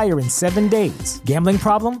expire in 7 days. Gambling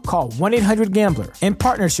problem? Call 1-800-GAMBLER. In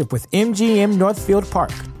partnership with MGM Northfield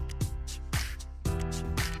Park.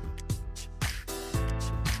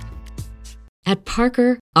 At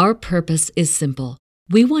Parker, our purpose is simple.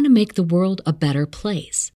 We want to make the world a better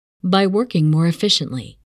place by working more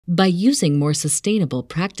efficiently, by using more sustainable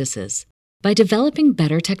practices, by developing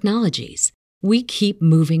better technologies. We keep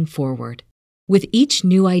moving forward. With each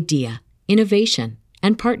new idea, innovation,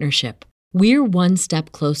 and partnership, we're one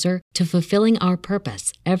step closer to fulfilling our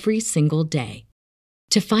purpose every single day.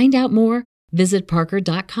 To find out more, visit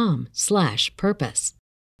parker.com/purpose.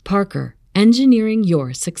 Parker, engineering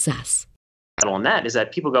your success. On that is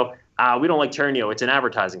that people go, we don't like Teraneo, it's an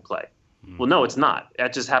advertising play. Well, no, it's not.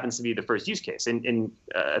 That just happens to be the first use case. And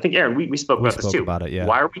I think, Aaron, we spoke about this too. About it, yeah.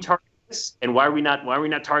 Why are we targeting this? And why are we not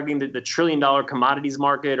targeting the $1 trillion commodities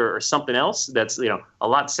market or something else that's a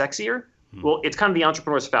lot sexier? Well, it's kind of the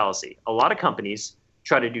entrepreneur's fallacy. A lot of companies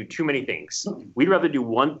try to do too many things. We'd rather do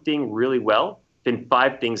one thing really well than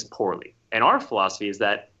 5 things poorly. And our philosophy is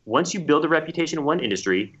that once you build a reputation in one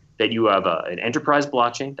industry, that you have an enterprise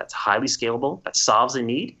blockchain that's highly scalable, that solves a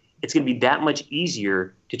need, it's going to be that much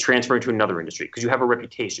easier to transfer into another industry because you have a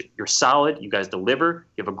reputation. You're solid, you guys deliver,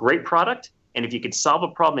 you have a great product, and if you can solve a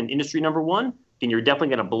problem in industry number 1, then you're definitely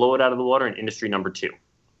going to blow it out of the water in industry number 2.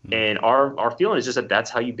 And our feeling is just that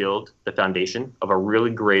that's how you build the foundation of a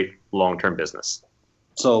really great long-term business.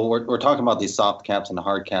 So we're talking about these soft caps and the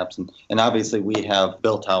hard caps, and obviously we have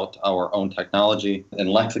built out our own technology in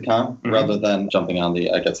Lexicon rather than jumping on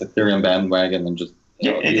the, I guess, Ethereum bandwagon and just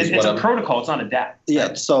it's a protocol. It's not a DApp.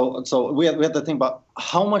 Yeah. So we have to think about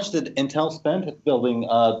how much did Intel spend building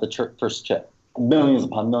the first chip? Millions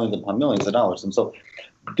upon millions upon millions of dollars. And so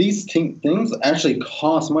these things actually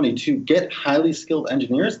cost money to get highly skilled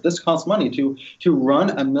engineers. This costs money to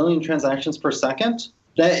run 1 million transactions per second.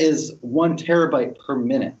 That is 1 terabyte per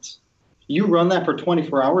minute. You run that for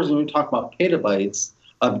 24 hours and you talk about petabytes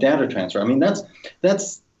of data transfer. I mean, that's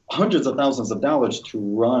hundreds of thousands of dollars to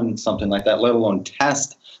run something like that, let alone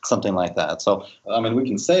test something like that. So, I mean, we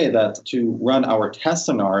can say that to run our test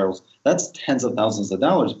scenarios, that's tens of thousands of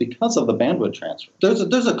dollars because of the bandwidth transfer.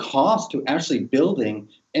 There's a cost to actually building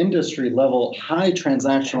industry-level, high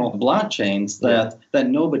transactional blockchains that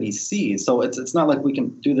nobody sees. So it's not like we can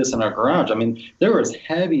do this in our garage. I mean, there is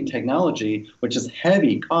heavy technology, which is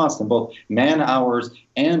heavy cost in both man hours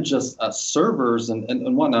and just servers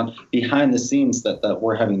and whatnot behind the scenes that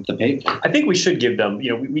we're having to pay for. I think we should give them,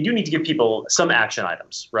 we do need to give people some action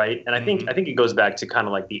items, right? And I think it goes back to kind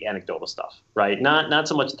of like the anecdotal stuff, right? Not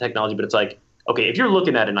so much the technology, but it's like, okay, if you're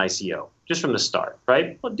looking at an ICO just from the start,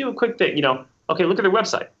 right? Well, do a quick thing, okay, look at their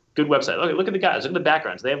website. Good website. Look at the guys. Look at the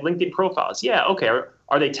backgrounds. They have LinkedIn profiles. Yeah, okay. Are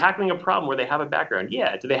they tackling a problem where they have a background?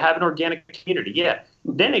 Yeah. Do they have an organic community? Yeah.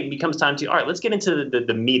 Then it becomes time to, all right, let's get into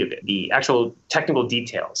the meat of it, the actual technical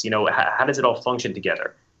details. How does it all function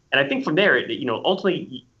together? And I think from there,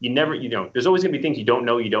 ultimately, you never, there's always going to be things you don't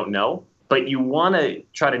know, but you want to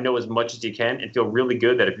try to know as much as you can and feel really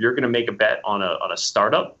good that if you're going to make a bet on a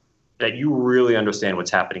startup, that you really understand what's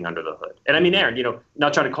happening under the hood. And I mean, Aaron,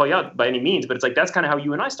 not trying to call you out by any means, but it's like that's kind of how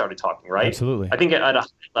you and I started talking, right? Absolutely. I think at a high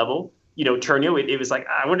level, turn you. It was like,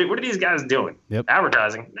 what are these guys doing? Yep.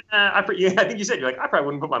 Advertising. I think you said, you're like, I probably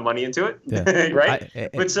wouldn't put my money into it. Yeah. Right?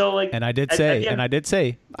 But so like, and I did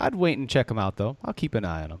say, I'd wait and check them out though. I'll keep an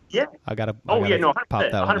eye on them. Yeah. I gotta 100%. pop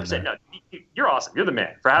that 100%. No, you're awesome. You're the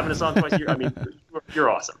man for having us on twice a year. I mean, you're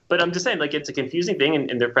awesome. But I'm just saying, like, it's a confusing thing,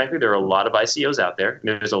 and frankly, there are a lot of ICOs out there.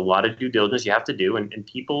 There's a lot of due diligence you have to do, and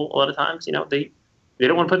people a lot of times, they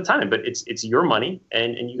don't want to put the time in, but it's your money,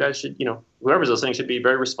 and you guys should, whoever's listening should be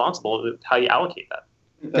very responsible with how you allocate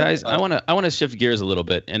that. Guys, I want to shift gears a little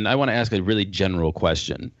bit, and I want to ask a really general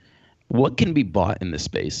question. What can be bought in this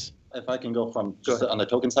space? If I can go from just on the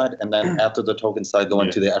token side, and then after the token side, go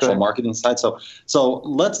into the actual marketing side. So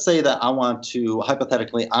let's say that I want to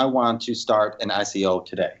start an ICO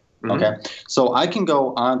today. Mm-hmm. Okay. So I can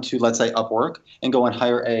go on to, let's say, Upwork and go and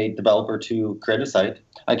hire a developer to create a site.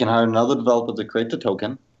 I can hire another developer to create the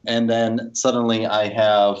token. And then suddenly I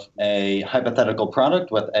have a hypothetical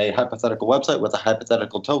product with a hypothetical website with a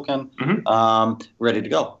hypothetical token ready to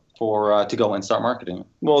go to go and start marketing.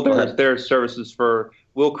 Well, there are services for,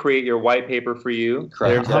 we'll create your white paper for you.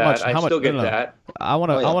 Correct. There's that. I still get that. I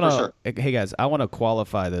want to, sure. Hey guys, I want to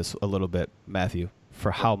qualify this a little bit, Matthew,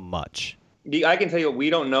 for how much. I can tell you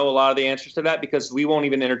we don't know a lot of the answers to that because we won't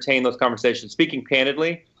even entertain those conversations. Speaking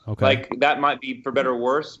candidly, like that might be for better or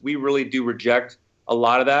worse. We really do reject a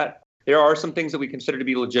lot of that. There are some things that we consider to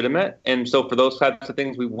be legitimate. And so for those types of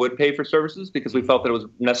things, we would pay for services because we felt that it was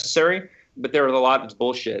necessary. But there was a lot that's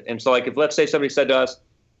bullshit. And so, like, if let's say somebody said to us,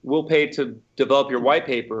 we'll pay to develop your white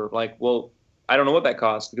paper, like, well, I don't know what that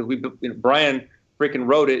costs because Brian freaking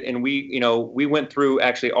wrote it. And we went through,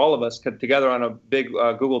 actually all of us together on a big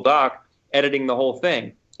Google Doc, editing the whole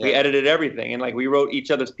thing. Yeah. We edited everything, and like we wrote each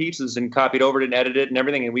other's pieces and copied over it and edited it and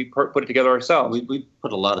everything, and we put it together ourselves. We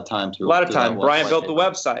put a lot of time to. A lot of time. Brian built the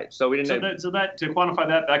website, so we didn't. So that to quantify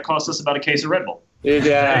that cost us about a case of Red Bull.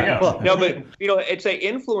 Yeah. No, but it's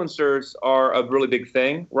influencers are a really big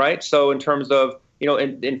thing, right? So in terms of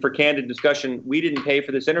and for candid discussion, we didn't pay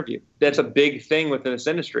for this interview. That's a big thing within this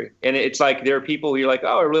industry, and it's like there are people who you're like,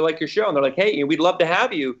 oh, I really like your show, and they're like, hey, we'd love to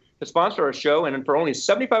have you to sponsor our show, and for only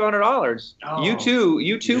 $7,500,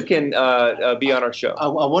 you too can be on our show. I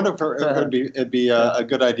wonder if it'd be a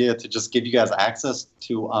good idea to just give you guys access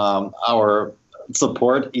to our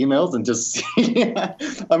support emails and just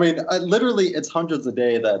I mean, literally it's hundreds a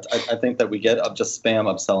day that I think that we get of just spam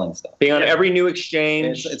of selling stuff. Being on every new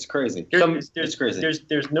exchange. It's crazy. It's crazy.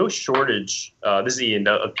 There's no shortage, this is Ian,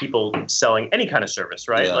 of people selling any kind of service,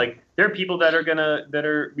 right? Yeah. Like there are people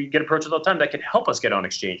we get approached all the time that can help us get on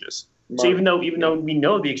exchanges. So even though we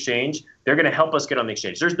know the exchange, they're going to help us get on the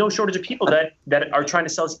exchange. There's no shortage of people that are trying to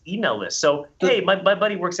sell us email lists. So hey, my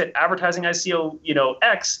buddy works at Advertising ICO,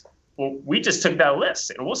 X. Well, we just took that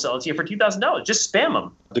list and we'll sell it to you for $2,000. Just spam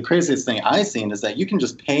them. The craziest thing I've seen is that you can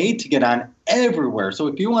just pay to get on everywhere. So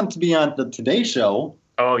if you want to be on the Today Show,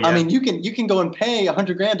 I mean, you can go and pay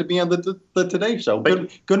 $100,000 to be on the Today Show.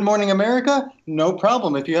 Good Morning America, no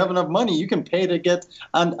problem. If you have enough money, you can pay to get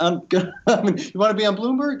on. I mean, you want to be on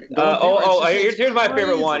Bloomberg? Here's my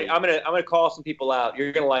favorite one. I'm gonna call some people out.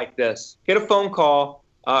 You're gonna like this. Get a phone call.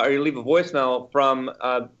 Or you leave a voicemail from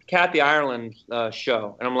Kathy Ireland's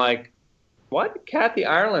show. And I'm like, what? Kathy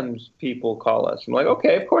Ireland's people call us. I'm like,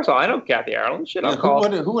 okay, of course. I know Kathy Ireland. Shit, I'll call.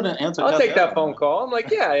 Who wouldn't answer I'll Kathy take that phone call. I'm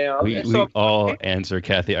like, yeah. We all answer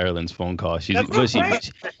Kathy Ireland's phone call. She's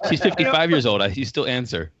 55 years old. You still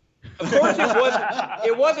answer. Of course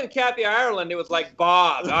it wasn't Kathy Ireland. It was like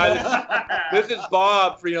Bob. This is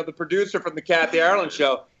Bob, for the producer from the Kathy Ireland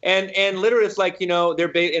show. And literally it's like,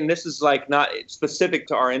 they're and this is like not specific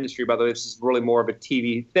to our industry, by the way. This is really more of a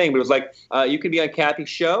TV thing. But it was like you could be on Kathy's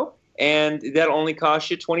show, and that'll only cost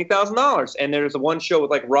you $20,000. And there's one show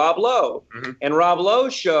with like Rob Lowe, and Rob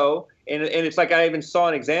Lowe's show. And it's like I even saw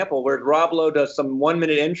an example where Rob Lowe does some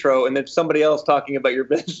 1-minute intro and then somebody else talking about your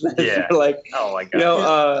business. Yeah. Like, oh my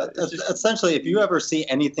God. Essentially, if you ever see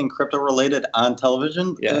anything crypto related on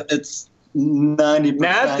television, it's 90%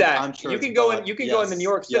 NASDAQ. Sure you can go in the New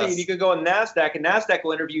York City and you can go in NASDAQ, and NASDAQ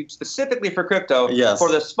will interview specifically for crypto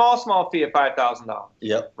for the small fee of $5,000.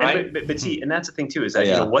 Yep. Right. But see, and that's the thing too, is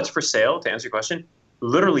that what's for sale, to answer your question,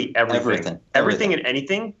 literally everything and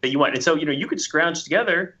anything that you want. And so you could scrounge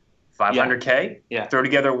together $500K, throw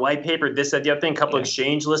together a white paper, this, that, the other thing, a couple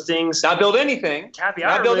exchange listings. Not build anything. Kathy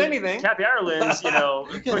Ireland's,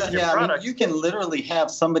 pushing your product. You can literally have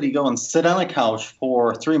somebody go and sit on a couch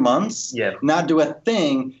for 3 months, not do a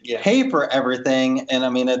thing, pay for everything, and I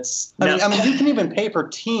mean I mean you can even pay for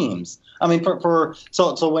teams. I mean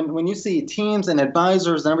so when you see teams and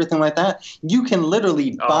advisors and everything like that, you can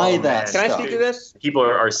literally buy that stuff. Can I speak to this? People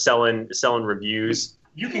are selling reviews.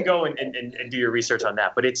 you can go and do your research on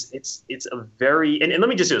that. But it's a very, and let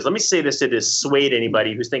me just do this. Let me say this to dissuade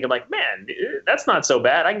anybody who's thinking like, man, that's not so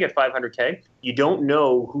bad. I can get 500K. You don't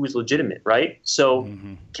know who's legitimate, right? So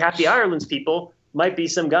Kathy Ireland's people might be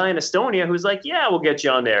some guy in Estonia who's like, yeah, we'll get you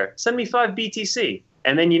on there. Send me 5 BTC.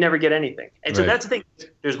 And then you never get anything. And so that's the thing.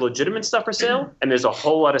 There's legitimate stuff for sale, and there's a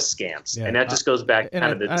whole lot of scams. Yeah, and that just goes back to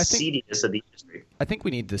kind of the seediness of the industry. I think we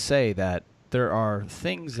need to say that there are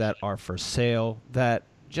things that are for sale that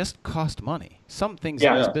just cost money. Some things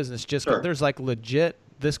in this business just there's like legit,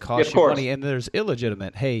 this costs you money, and there's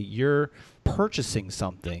illegitimate. Hey, you're purchasing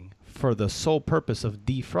something for the sole purpose of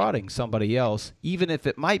defrauding somebody else. Even if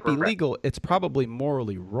it might be legal, it's probably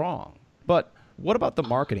morally wrong. But what about the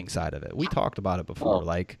marketing side of it? We talked about it before,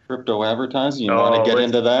 like crypto advertising. You want to get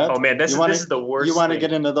into that? Oh man, this is the worst. You want to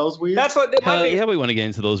get into those weeds? That's what. Yeah, we want to get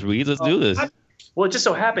into those weeds. Let's do this. Well, it just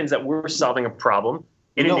so happens that we're solving a problem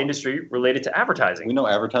in an industry related to advertising. We know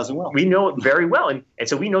advertising well. We know it very well, and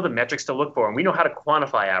so we know the metrics to look for, and we know how to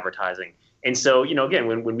quantify advertising. And so, again,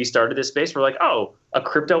 when we started this space, we're like, oh, a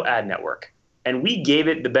crypto ad network. And we gave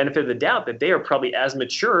it the benefit of the doubt that they are probably as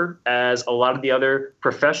mature as a lot of the other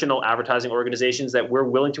professional advertising organizations that we're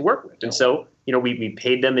willing to work with. And so, we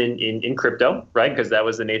paid them in crypto, right? Because that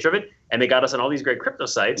was the nature of it. And they got us on all these great crypto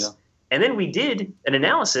sites. Yeah. And then we did an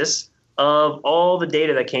analysis of all the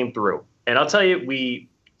data that came through. And I'll tell you, we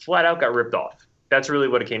flat out got ripped off. That's really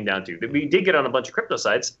what it came down to. We did get on a bunch of crypto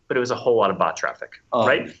sites, but it was a whole lot of bot traffic,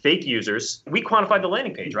 right? Fake users. We quantified the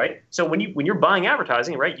landing page, right? So when you're buying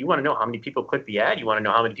advertising, right, you want to know how many people click the ad. You want to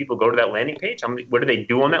know how many people go to that landing page. What do they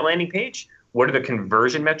do on that landing page? What are the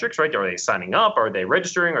conversion metrics, right? Are they signing up? Are they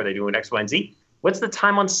registering? Are they doing X, Y, and Z? What's the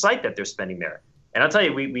time on site that they're spending there? And I'll tell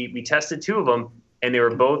you, we tested 2 of them, and they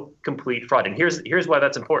were both complete fraud. And here's why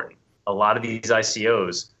that's important. A lot of these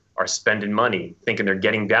ICOs are spending money thinking they're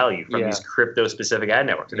getting value from these crypto-specific ad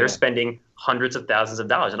networks. They're spending hundreds of thousands of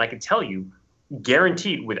dollars. And I can tell you,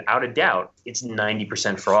 guaranteed, without a doubt, it's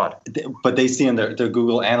 90% fraud. But they see in their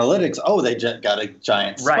Google Analytics, they got a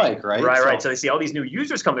giant spike, right? Right. So they see all these new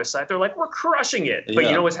users come to their site. They're like, we're crushing it. But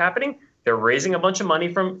you know what's happening? They're raising a bunch of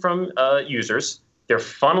money from users. They're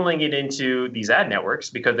funneling it into these ad networks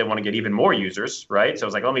because they want to get even more users, right? So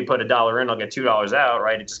it's like, let me put $1 in, I'll get $2 out,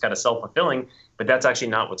 right? It's just kind of self-fulfilling, but that's actually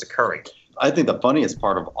not what's occurring. I think the funniest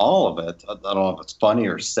part of all of it, I don't know if it's funny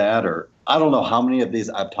or sad, or I don't know how many of these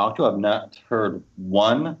I've talked to. I've not heard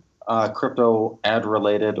one crypto ad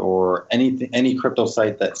related or any crypto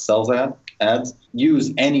site that sells ads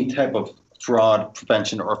use any type of fraud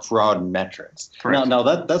prevention or fraud metrics. Now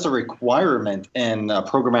that's a requirement in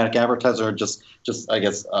programmatic advertising, or just I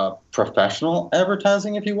guess professional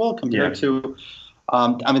advertising, if you will, compared to.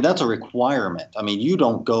 That's a requirement. You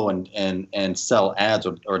don't go and sell ads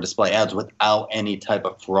or display ads without any type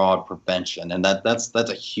of fraud prevention, and that's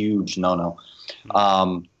a huge no-no.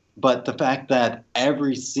 But the fact that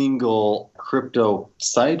every single crypto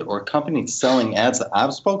site or company selling ads that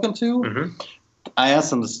I've spoken to, I asked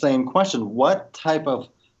them the same question. What type of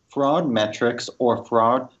fraud metrics or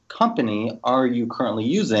fraud company are you currently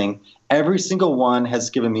using? Every single one has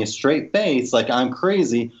given me a straight face, like I'm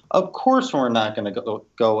crazy. Of course we're not going to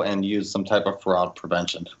go and use some type of fraud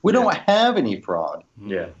prevention. We don't have any fraud.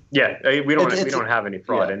 We don't have any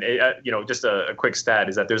fraud. And just a quick stat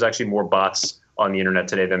is that there's actually more bots on the internet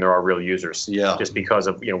today than there are real users. Just because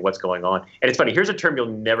of what's going on. And it's funny. Here's a term you'll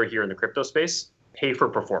never hear in the crypto space: pay for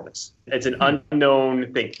performance. It's an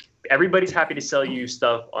unknown thing. Everybody's happy to sell you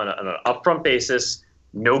stuff on an upfront basis,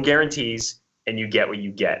 no guarantees, and you get what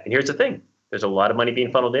you get. And here's the thing. There's a lot of money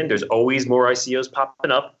being funneled in. There's always more ICOs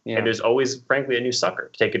popping up, and there's always, frankly, a new sucker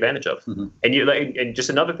to take advantage of. And just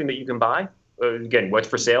another thing that you can buy, again, what's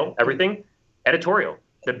for sale, everything, editorial.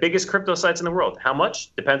 The biggest crypto sites in the world. How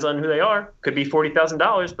much? Depends on who they are. Could be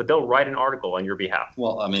 $40,000, but they'll write an article on your behalf.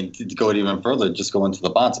 Well, to go even further, just go into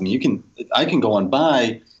the bots. I can go and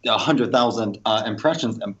buy 100,000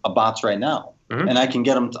 impressions of bots right now, and I can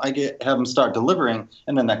have them start delivering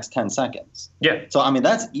in the next 10 seconds. Yeah. So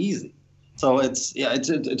that's easy. So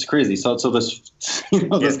it's crazy. So this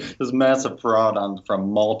this massive fraud from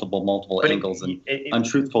multiple angles and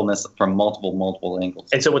untruthfulness from multiple angles.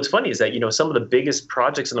 And so what's funny is that some of the biggest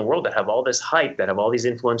projects in the world that have all this hype, that have all these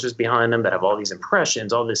influencers behind them, that have all these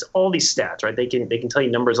impressions, all these stats, right? They can tell you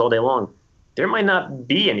numbers all day long. There might not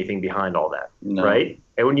be anything behind all that, right?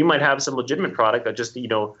 And when you might have some legitimate product that just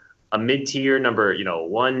a mid-tier number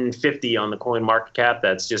 150 on the coin market cap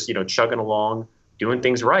that's just chugging along, doing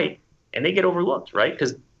things right. And they get overlooked, right?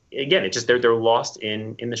 Because again, it's just they're lost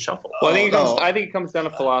in the shuffle. Well, I think it comes down to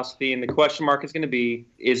philosophy, and the question mark is going to be: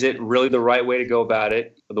 is it really the right way to go about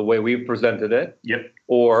it, the way we've presented it? Yep.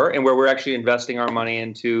 And where we're actually investing our money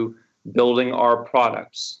into building our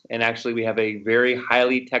products, and actually we have a very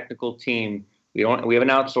highly technical team. We haven't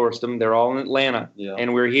outsourced them; they're all in Atlanta,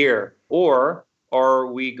 and we're here. Or are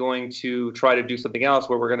we going to try to do something else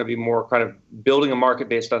where we're going to be more kind of building a market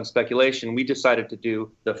based on speculation? We decided to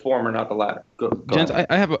do the former, not the latter. Gents,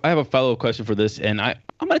 I have a follow-up question for this, and I'm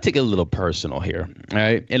going to take it a little personal here, all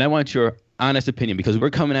right? And I want your honest opinion, because we're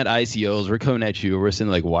coming at ICOs, we're coming at you, we're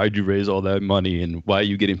saying like, why'd you raise all that money, and why are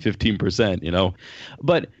you getting 15%, you know?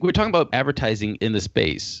 But we're talking about advertising in the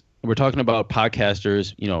space. We're talking about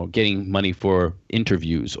podcasters, you know, getting money for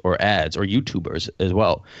interviews or ads, or YouTubers as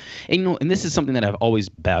well. And, you know, and this is something that I've always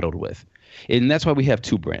battled with. And that's why we have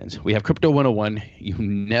two brands. We have Crypto 101. You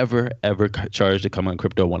never, ever charge to come on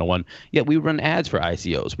Crypto 101. Yet we run ads for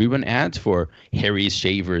ICOs. We run ads for Harry's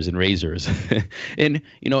Shavers and Razors. And,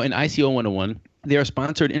 you know, in ICO 101, they are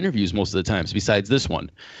sponsored interviews most of the times, besides this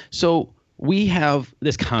one. So we have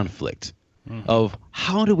this conflict of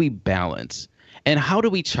how do we balance and how do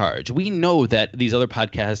we charge? We know that these other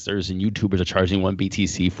podcasters and YouTubers are charging 1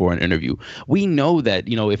 BTC for an interview. We know that,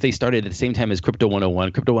 you know, if they started at the same time as Crypto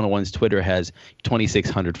 101, Crypto 101's Twitter has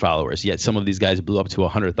 2,600 followers, yet some of these guys blew up to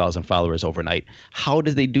 100,000 followers overnight. How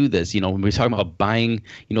did they do this? You know, when we're talking about buying,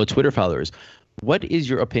 you know, Twitter followers, what is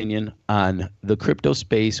your opinion on the crypto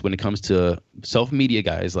space when it comes to self-media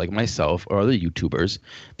guys like myself or other YouTubers,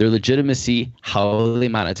 their legitimacy, how they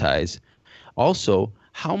monetize? Also,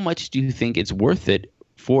 how much do you think it's worth it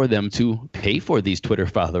for them to pay for these Twitter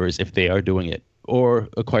followers if they are doing it, or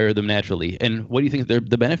acquire them naturally? And what do you think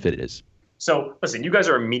the benefit is? So listen, you guys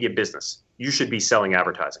are a media business. You should be selling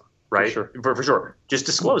advertising, right? For sure. Just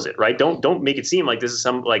disclose it, right? Don't make it seem like this is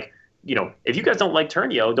some, like, you know, if you guys don't like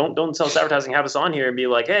Turnio, don't sell us advertising, have us on here and be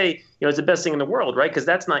like, hey, you know, it's the best thing in the world, right? Because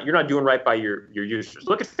you're not doing right by your users.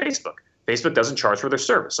 Look at Facebook. Facebook doesn't charge for their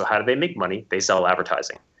service. So how do they make money? They sell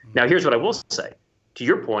advertising. Now, here's what I will say. To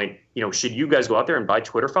your point, you know, should you guys go out there and buy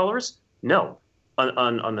Twitter followers? No.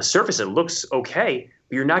 On the surface, it looks okay,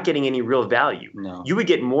 but you're not getting any real value. No. You would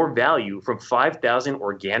get more value from 5,000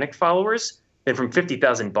 organic followers than from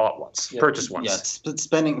 50,000 bought ones, purchased ones. Yeah,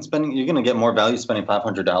 spending. You're going to get more value spending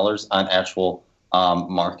 $500 on actual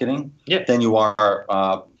marketing than you are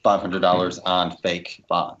 $500 on fake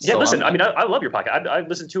bots. Yeah, so listen, I mean, I love your podcast. I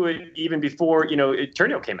listened to it even before, you know,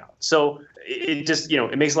 Turnio came out. So it just, you know,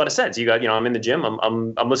 it makes a lot of sense. You got, you know, I'm in the gym.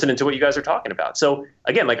 I'm listening to what you guys are talking about. So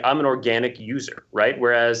again, like, I'm an organic user, right?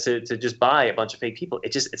 Whereas to just buy a bunch of fake people,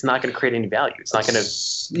 it's not going to create any value. It's not going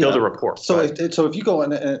to build a rapport. So if you go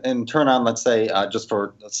and turn on, let's say, just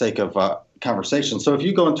for the sake of conversation. So if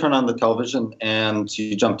you go and turn on the television and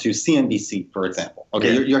you jump to CNBC, for example,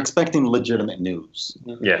 okay, you're expecting legitimate news.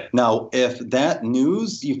 Yeah. Now, if that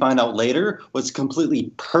news you find out later was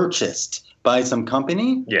completely purchased by some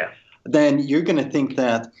company, then you're going to think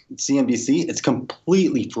that CNBC is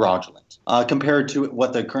completely fraudulent compared to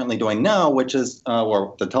what they're currently doing now, which is,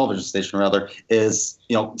 or the television station rather, is,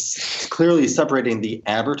 you know, clearly separating the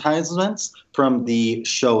advertisements from the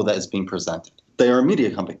show that is being presented. They are a media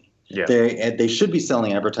company. Yeah. They should be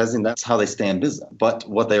selling advertising. That's how they stay in business. But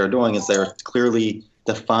what they are doing is they're clearly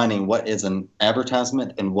defining what is an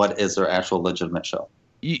advertisement and what is their actual legitimate show.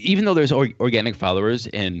 Even though there's organic followers,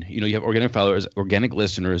 and, you know, you have organic followers, organic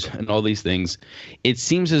listeners, and all these things, it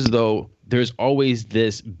seems as though there's always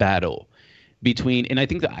this battle between, and I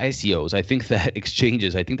think the ICOs, I think that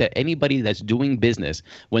exchanges, I think that anybody that's doing business,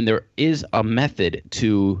 when there is a method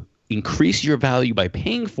to increase your value by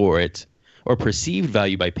paying for it, or perceived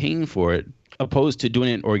value by paying for it, opposed to doing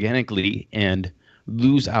it organically and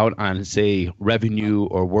lose out on, say, revenue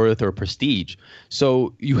or worth or prestige.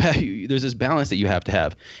 So there's this balance that you have to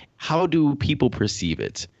have. How do people perceive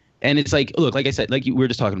it? And it's like, look, like I said, like we were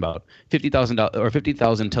just talking about, 50,000 or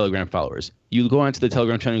 50,000 Telegram followers. You go onto the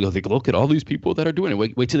Telegram channel and go, like, look at all these people that are doing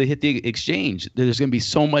it. Wait till they hit the exchange. There's going to be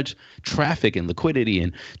so much traffic and liquidity,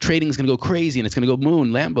 and trading is going to go crazy, and it's going to go moon,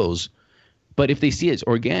 Lambos. But if they see it's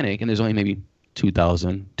organic and there's only maybe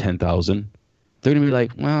 2,000, 10,000, they're going to be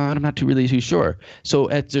like, well, I'm not really too sure. So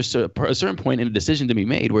at just a certain point in a decision to be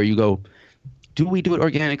made where you go, do we do it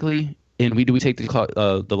organically? And do we take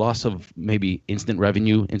the loss of maybe instant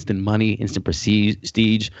revenue, instant money, instant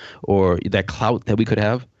prestige, or that clout that we could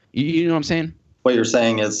have? You know what I'm saying? What you're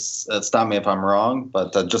saying is, stop me if I'm wrong,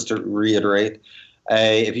 but just to reiterate,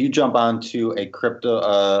 if you jump onto a crypto,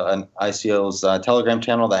 an ICO's Telegram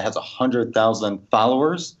channel that has 100,000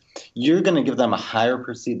 followers, you're going to give them a higher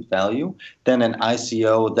perceived value than an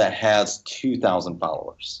ICO that has 2,000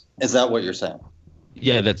 followers. Is that what you're saying?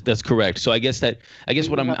 Yeah, that's correct. So I guess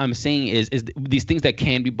what I'm saying is these things that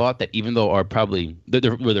can be bought that even though are probably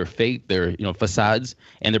they're fake, they're facades,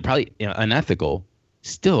 and they're probably unethical,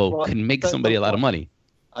 still can make somebody a lot of money.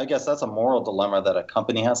 I guess that's a moral dilemma that a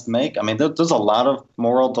company has to make. I mean, there's a lot of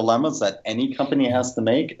moral dilemmas that any company has to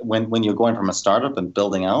make when you're going from a startup and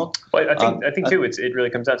building out. Well, I think too, it really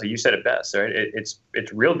comes down to, you said it best, right? It's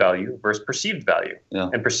real value versus perceived value,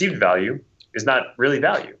 and perceived value is not really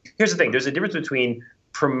value. Here's the thing: there's a difference between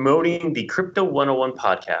promoting the Crypto 101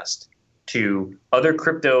 podcast to other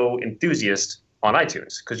crypto enthusiasts on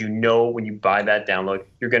iTunes, because when you buy that download,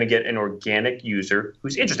 you're going to get an organic user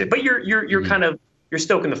who's interested, but you're kind of you're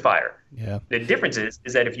stoking the fire. Yeah. The difference is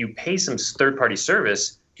that if you pay some third-party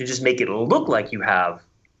service to just make it look like you have,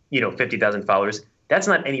 50,000 followers, that's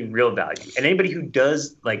not any real value. And anybody who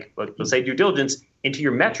does, like, let's say due diligence into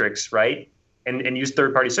your metrics, right, and use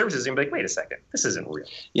third-party services, and be like, wait a second, this isn't real.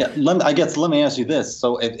 Yeah, let me ask you this.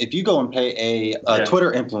 So if you go and pay a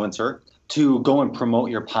Twitter influencer to go and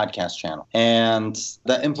promote your podcast channel, and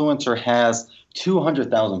that influencer has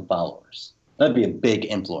 200,000 followers, that'd be a big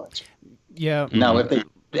influencer. Yeah. Now, if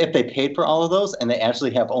they paid for all of those and they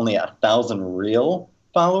actually have only 1,000 real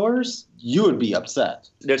followers, you would be upset.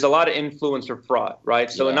 There's a lot of influencer fraud, right?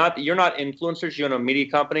 So you're not influencers, you own a media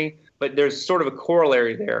company, but there's sort of a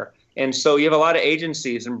corollary there. And so you have a lot of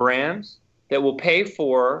agencies and brands that will pay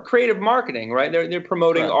for creative marketing, right? They're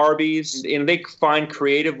promoting Arby's, and they find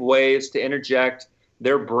creative ways to interject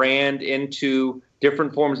their brand into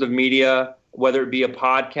different forms of media, whether it be a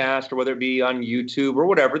podcast or whether it be on YouTube or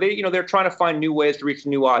whatever. They're trying to find new ways to reach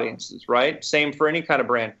new audiences, right? Same for any kind of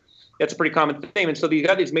brand. That's a pretty common thing. And so you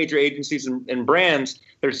got these major agencies and brands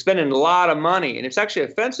that are spending a lot of money, and it's actually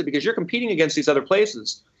offensive because you're competing against these other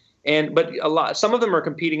places. But some of them are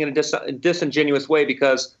competing in a disingenuous way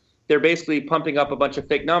because they're basically pumping up a bunch of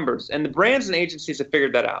fake numbers. And the brands and agencies have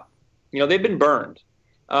figured that out. They've been burned.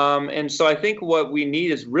 And so I think what we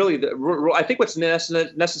need is really I think what's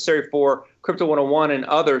necessary for Crypto 101 and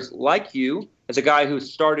others like you, as a guy who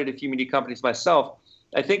started a few media companies myself,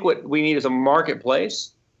 I think what we need is a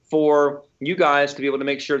marketplace for you guys to be able to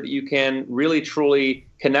make sure that you can really truly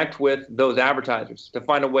connect with those advertisers, to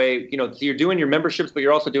find a way, so you're doing your memberships, but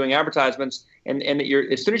you're also doing advertisements, and that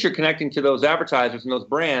as soon as you're connecting to those advertisers and those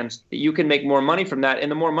brands, that you can make more money from that.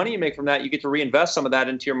 And the more money you make from that, you get to reinvest some of that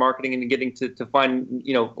into your marketing and getting to find,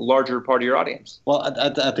 a larger part of your audience. Well,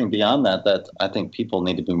 I think beyond that I think people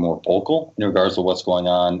need to be more vocal in regards to what's going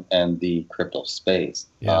on in the crypto space.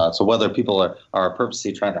 Yeah. So whether people are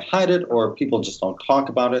purposely trying to hide it or people just don't talk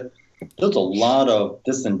about it, there's a lot of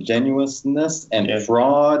disingenuousness and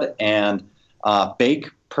fraud and fake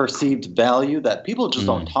perceived value that people just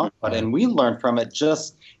don't talk about. And we learn from it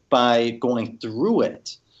just by going through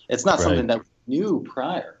it. It's not something that we knew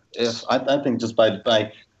prior. I think just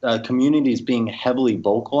by communities being heavily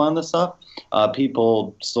vocal on this stuff,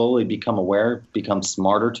 people slowly become aware, become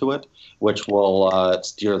smarter to it, which will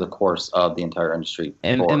steer the course of the entire industry.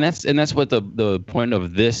 And that's what the point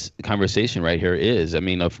of this conversation right here is. I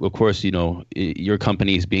mean, of course, your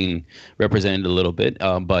company is being represented a little bit,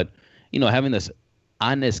 but having this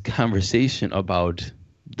honest conversation about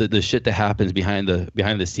the shit that happens behind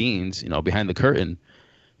the scenes, behind the curtain,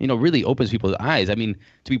 really opens people's eyes. I mean,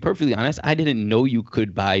 to be perfectly honest, I didn't know you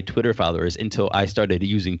could buy Twitter followers until I started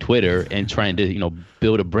using Twitter and trying to,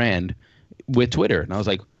 build a brand with Twitter. And I was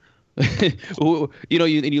like, and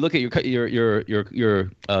you look at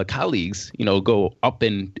your colleagues, go up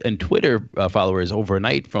in Twitter followers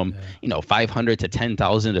overnight from 500 to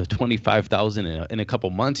 10,000 to 25,000 in a couple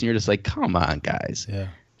months, and you're just like, come on, guys. Yeah.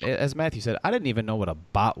 As Matthew said, I didn't even know what a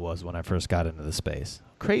bot was when I first got into the space.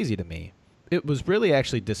 Crazy to me. It was really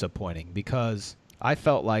actually disappointing because I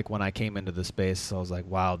felt like when I came into the space, I was like,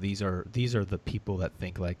 wow, these are the people that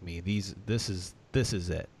think like me. This is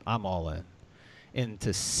it. I'm all in. And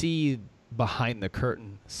to see behind the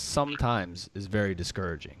curtain sometimes is very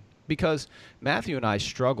discouraging because Matthew and I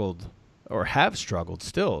struggled or have struggled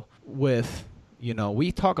still with,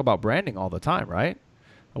 we talk about branding all the time, right?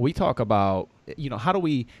 We talk about, how do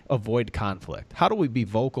we avoid conflict? How do we be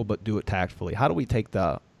vocal but do it tactfully? How do we take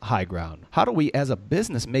the high ground? How do we as a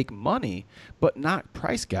business make money but not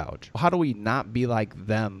price gouge? How do we not be like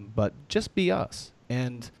them but just be us?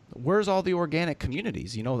 And where's all the organic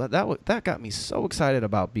communities? That got me so excited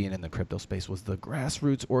about being in the crypto space was the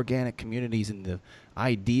grassroots organic communities and the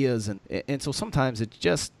ideas. And so sometimes it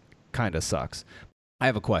just kind of sucks. I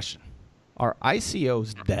have a question. Are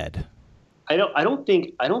ICOs dead? I don't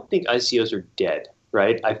think ICOs are dead,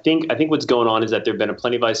 right? I think what's going on is that there have been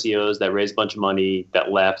plenty of ICOs that raised a bunch of money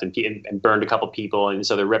that left and burned a couple people. And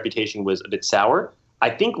so their reputation was a bit sour. I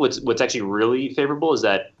think what's actually really favorable is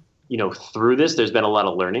that, through this, there's been a lot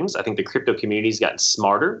of learnings. I think the crypto community's gotten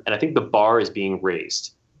smarter, and I think the bar is being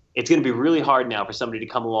raised. It's going to be really hard now for somebody to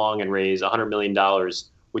come along and raise $100 million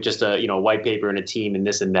with just a white paper and a team and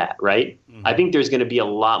this and that, right? Mm-hmm. I think there's going to be a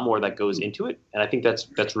lot more that goes into it, and I think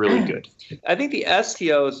that's really good. I think the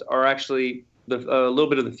STOs are actually a little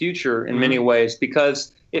bit of the future in many ways,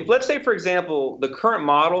 because if, let's say, for example, the current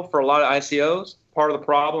model for a lot of ICOs, part of the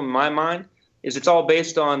problem in my mind is it's all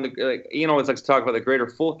based on it's like to talk about the greater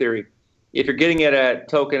fool theory. If you're getting it at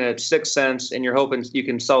token at 6 cents and you're hoping you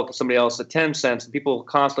can sell it to somebody else at 10 cents, and people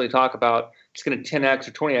constantly talk about it's going to 10x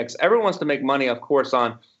or 20x. Everyone wants to make money, of course,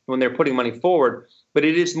 on when they're putting money forward, but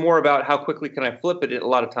it is more about how quickly can I flip it a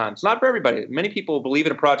lot of times. Not for everybody. Many people believe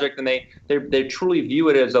in a project and they truly view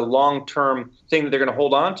it as a long-term thing that they're going to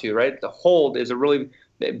hold on to, right? The hold is a really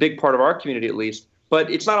big part of our community, at least,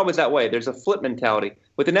 but it's not always that way. There's a flip mentality.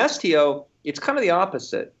 With an STO, it's kind of the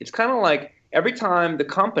opposite. It's kind of like every time the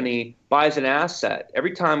company buys an asset,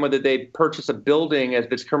 every time whether they purchase a building as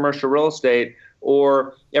it's commercial real estate,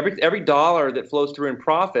 or every dollar that flows through in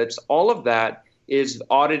profits, all of that is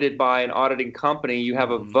audited by an auditing company. You have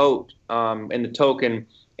a vote in the token,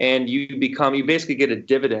 and you basically get a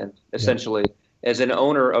dividend, essentially, as an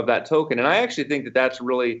owner of that token. And I actually think that that's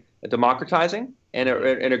really democratizing and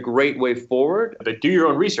a great way forward. But do your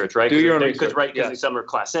own research, right? Do your own research. Right, because some are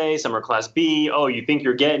Class A, some are Class B. Oh, you think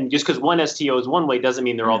you're getting, just because one STO is one way doesn't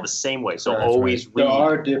mean they're all the same way. So always read. There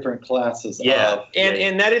are different classes.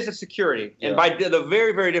 And that is a security. Yeah. And by the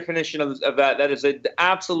very, very definition of that, that is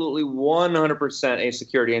absolutely 100% a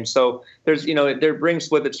security. And so there's, there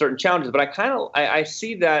brings with it certain challenges. But I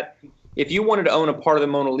see that if you wanted to own a part of the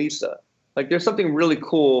Mona Lisa, like there's something really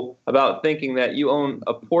cool about thinking that you own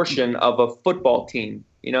a portion of a football team,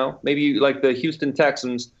 maybe like the Houston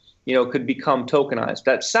Texans, could become tokenized.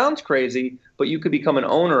 That sounds crazy, but you could become an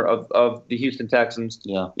owner of the Houston Texans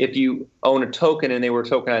if you own a token and they were a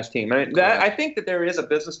tokenized team. I think that there is a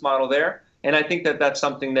business model there. And I think that that's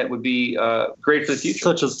something that would be great for the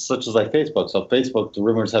future. Such as like Facebook. So Facebook, the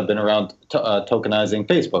rumors have been around tokenizing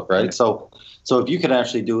Facebook, right? Yeah. So if you could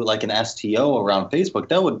actually do like an STO around Facebook,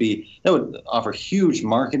 that would offer huge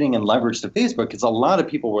marketing and leverage to Facebook, because a lot of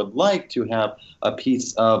people would like to have a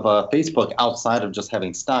piece of Facebook outside of just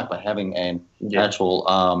having stock, but having an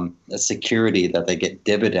actual security that they get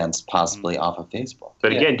dividends possibly off of Facebook.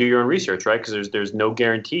 But again, do your own research, right? Because there's no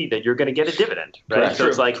guarantee that you're going to get a dividend, right? Correct. So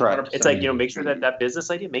it's like 100%. Make sure that business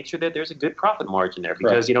idea, make sure that there's a good profit margin there,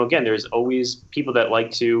 because again, there's always people that like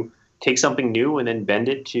to take something new and then bend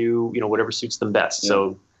it to whatever suits them best.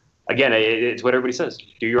 So again, it's what everybody says.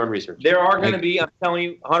 Do your own research. There are going to be, I'm telling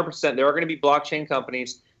you 100%, there are going to be blockchain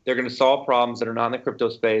companies. They're going to solve problems that are not in the crypto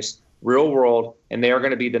space, real world, and they are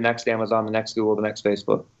going to be the next Amazon, the next Google, the next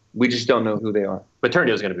Facebook. We just don't know who they are. But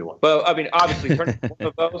Turnitin is going to be one. Well, I mean, obviously, Turnitin is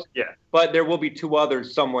one of those. But there will be two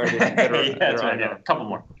others somewhere that are a couple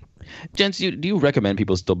more. Gents, do you recommend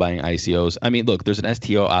people still buying ICOs? I mean, look, there's an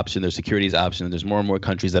STO option, there's securities option, there's more and more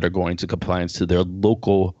countries that are going to compliance to their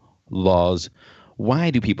local laws.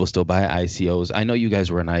 Why do people still buy ICOs? I know you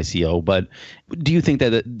guys were an ICO, but do you think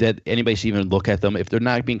that anybody should even look at them? If they're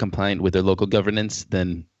not being compliant with their local governance,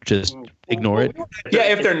 then just ignore it? Yeah,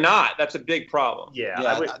 if they're not, that's a big problem.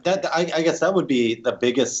 I guess that would be the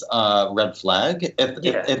biggest red flag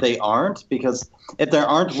if they aren't, because if they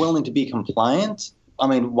aren't willing to be compliant, I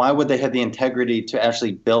mean, why would they have the integrity to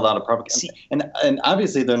actually build out a product? And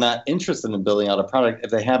obviously, they're not interested in building out a product if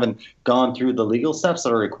they haven't gone through the legal steps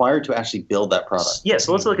that are required to actually build that product. Yeah,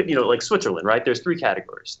 so let's look at, like Switzerland, right? There's three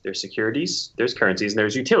categories. There's securities, there's currencies, and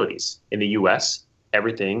there's utilities. In the U.S.,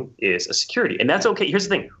 everything is a security. And that's okay. Here's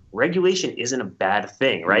the thing. Regulation isn't a bad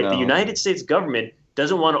thing, right? No. The United States government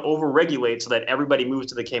doesn't want to over-regulate so that everybody moves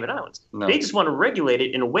to the Cayman Islands. No. They just want to regulate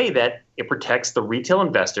it in a way that it protects the retail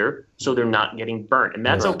investor so they're not getting burnt. And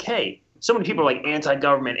that's okay. So many people are like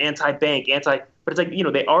anti-government, anti-bank, but it's like,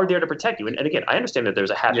 they are there to protect you. And again, I understand that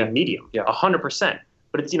there's a happy medium, 100%.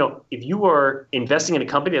 But it's, if you are investing in a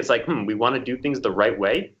company that's like, we want to do things the right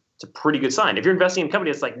way, it's a pretty good sign. If you're investing in a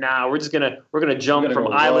company that's like, nah, we're gonna jump from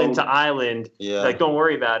island to island, like don't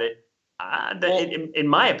worry about it. In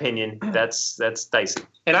my opinion, that's dicey.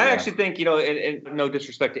 And I actually think, and no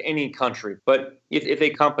disrespect to any country, but if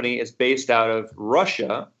a company is based out of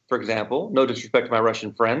Russia, for example, no disrespect to my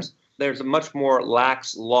Russian friends, there's a much more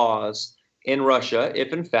lax laws in Russia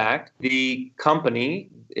if, in fact, the company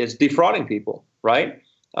is defrauding people, right?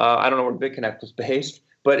 I don't know where BitConnect was based,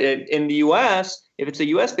 but in the U.S., if it's a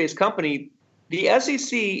U.S.-based company, the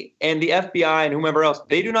SEC and the FBI and whomever else,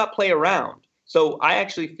 they do not play around. So I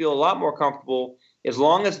actually feel a lot more comfortable as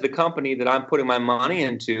long as the company that I'm putting my money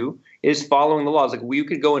into is following the laws. Like you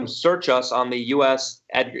could go and search us on the U.S.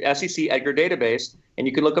 SEC Edgar database, and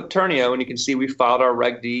you can look up Turnio, and you can see we filed our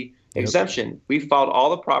Reg D exemption. We filed all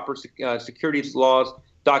the proper securities laws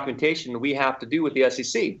documentation we have to do with the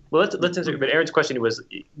SEC. Well, let's answer. But Aaron's question was,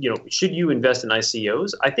 should you invest in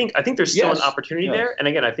ICOs? I think there's still an opportunity there. And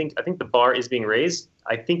again, I think the bar is being raised.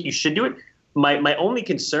 I think you should do it. My only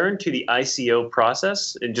concern to the ICO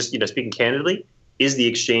process, and just speaking candidly, is the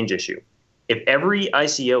exchange issue. If every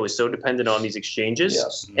ICO is so dependent on these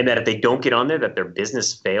exchanges, and that if they don't get on there, that their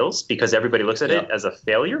business fails because everybody looks at it as a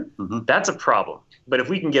failure, that's a problem. But if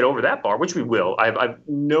we can get over that bar, which we will, I've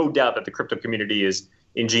no doubt that the crypto community is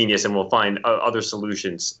ingenious and will find other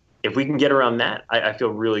solutions. If we can get around that, I feel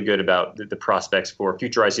really good about the prospects for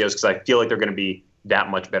future ICOs because I feel like they're going to be that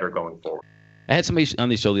much better going forward. I had somebody on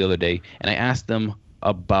the show the other day, and I asked them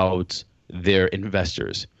about their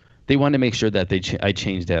investors. They wanted to make sure that I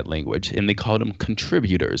changed that language, and they called them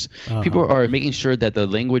contributors. People are making sure that the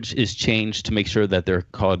language is changed to make sure that they're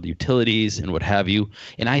called utilities and what have you.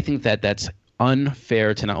 And I think that that's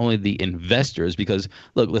unfair to not only the investors, because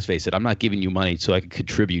look, let's face it, I'm not giving you money so I can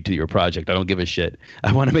contribute to your project. I don't give a shit.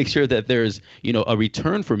 I want to make sure that there's a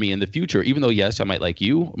return for me in the future, even though yes, I might like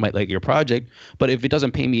you, might like your project, but if it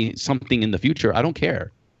doesn't pay me something in the future, I don't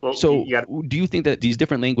care. Well, so do you think that these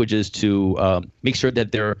different languages to make sure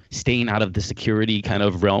that they're staying out of the security kind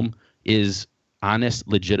of realm is honest,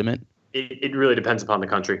 legitimate? It really depends upon the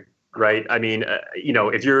country, right? I mean,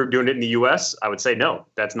 if you're doing it in the U.S., I would say no,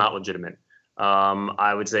 that's not legitimate.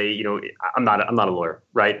 I would say, I'm not a lawyer,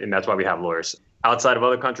 right? And that's why we have lawyers. Outside of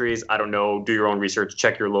other countries, I don't know, do your own research,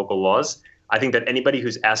 check your local laws. I think that anybody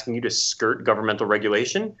who's asking you to skirt governmental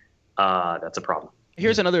regulation, that's a problem.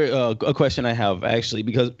 Here's another a question I have, actually,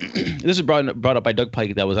 because this was brought up by Doug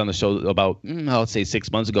Pike that was on the show about, let's say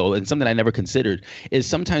 6 months ago, and something I never considered is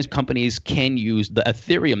sometimes companies can use the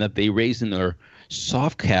Ethereum that they raised in their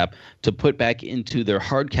soft cap to put back into their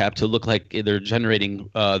hard cap to look like they're generating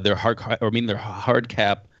their hard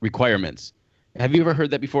cap requirements. Have you ever heard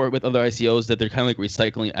that before with other ICOs, that they're kind of like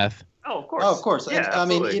recycling ETH? Oh, of course. Oh, of course. Yeah, I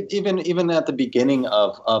mean, even at the beginning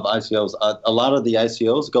of ICOs, a lot of the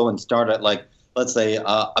ICOs go and start at like, let's say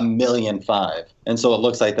 $1.5 million. And so it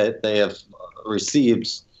looks like they have received,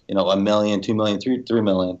 $1 million, $2 million, $3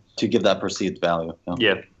 million to give that perceived value.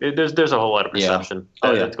 Yeah, there's a whole lot of perception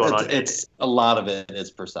that's going on. It's a lot of it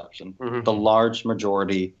is perception. Mm-hmm. The large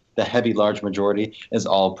majority, the heavy large majority is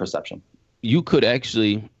all perception. You could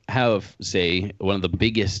actually have, say, one of the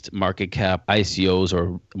biggest market cap ICOs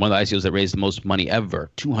or one of the ICOs that raised the most money ever,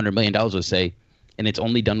 $200 million, let's say, and it's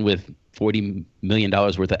only done with $40 million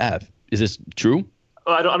worth of ETH. Is this true?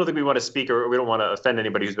 I don't think we want to speak, or we don't want to offend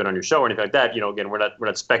anybody who's been on your show or anything like that. Again, we're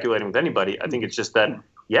not speculating with anybody. I think it's just that,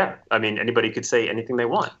 anybody could say anything they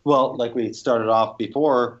want. Well, like we started off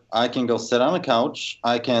before, I can go sit on a couch.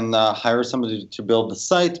 I can hire somebody to build the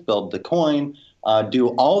site, build the coin, do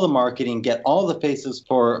all the marketing, get all the faces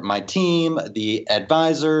for my team, the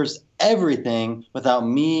advisors, everything without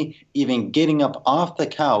me even getting up off the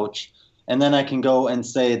couch. And then I can go and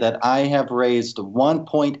say that I have raised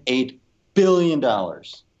 $1.8 billion.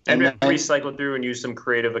 And then recycle through and use some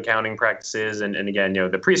creative accounting practices. And again,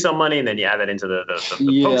 the pre-sale money, and then you add that into the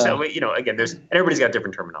post-sale. Again, everybody's got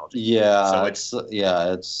different terminology. Yeah. So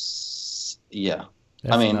That's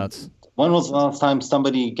I mean, nuts. When was the last time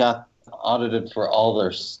somebody got audited for all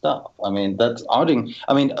their stuff? I mean, that's auditing.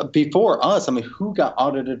 I mean, before us, who got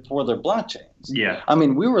audited for their blockchains? Yeah. I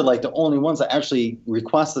mean, we were like the only ones that actually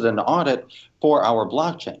requested an audit for our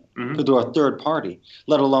blockchain to a third party,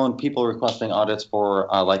 let alone people requesting audits for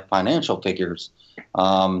like financial figures.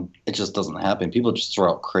 It just doesn't happen. People just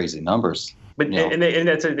throw out crazy numbers. But and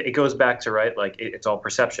that's it goes back to it's all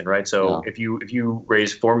perception, right? So if you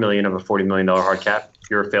raise $4 million of a $40 million hard cap,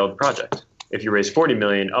 you're a failed project. If you raise $40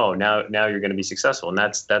 million, now you're going to be successful, and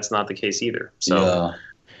that's not the case either. So.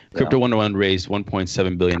 Crypto 101 raised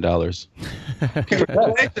 $1.7 billion.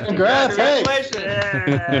 Congrats. Hey.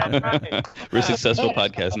 We're a successful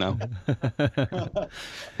podcast now.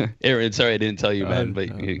 Aaron, sorry I didn't tell you, man, but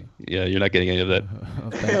you're not getting any of that.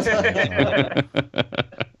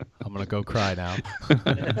 I'm going to go cry now.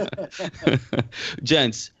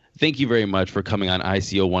 Gents, thank you very much for coming on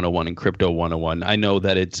ICO 101 and Crypto 101. I know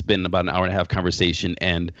that it's been about an hour and a half conversation,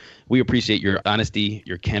 and we appreciate your honesty,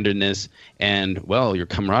 your candidness, and, your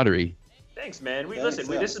camaraderie. Thanks, man. This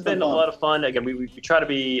has been a lot of fun. Again, we try to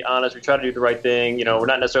be honest. We try to do the right thing. We're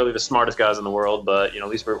not necessarily the smartest guys in the world, but, at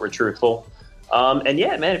least we're truthful. Man,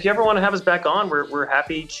 if you ever want to have us back on, we're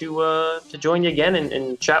happy to join you again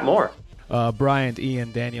and chat more. Bryant,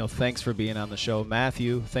 Ian, Daniel, thanks for being on the show.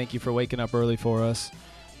 Matthew, thank you for waking up early for us.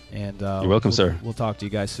 And You're welcome, sir. We'll talk to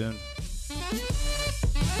you guys soon.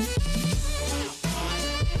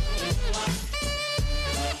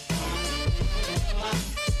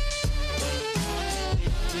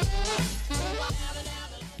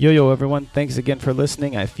 Yo, everyone. Thanks again for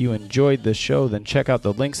listening. If you enjoyed the show, then check out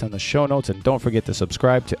the links on the show notes. And don't forget to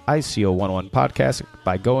subscribe to ICO 101 Podcast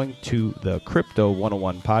by going to the Crypto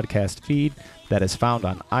 101 Podcast feed that is found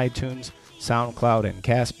on iTunes, SoundCloud, and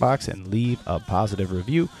CastBox, and leave a positive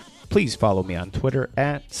review. Please follow me on Twitter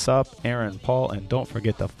at @SupAaronPaul. And don't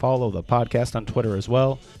forget to follow the podcast on Twitter as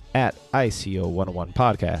well at ICO 101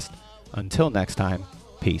 Podcast. Until next time,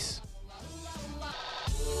 peace.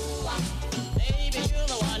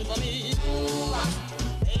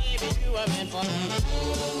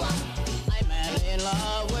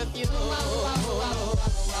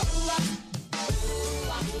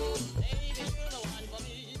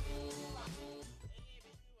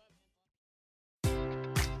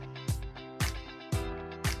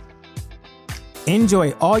 Enjoy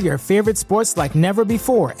all your favorite sports like never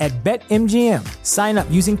before at BetMGM. Sign up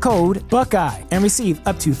using code Buckeye and receive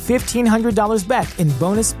up to $1,500 back in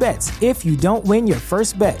bonus bets if you don't win your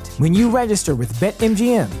first bet. When you register with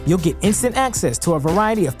BetMGM, you'll get instant access to a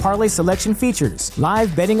variety of parlay selection features,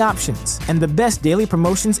 live betting options, and the best daily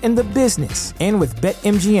promotions in the business. And with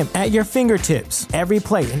BetMGM at your fingertips, every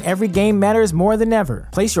play and every game matters more than ever.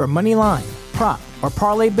 Place your money line, prop, or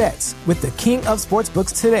parlay bets with the king of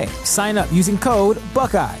sportsbooks today. Sign up using code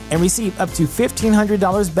Buckeye and receive up to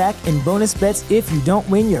 $1,500 back in bonus bets if you don't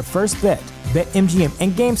win your first bet. BetMGM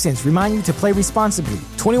and GameSense remind you to play responsibly.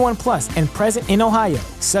 21 plus and present in Ohio,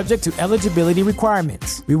 subject to eligibility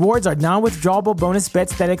requirements. Rewards are non-withdrawable bonus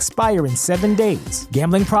bets that expire in 7 days.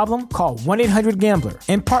 Gambling problem? Call 1-800-GAMBLER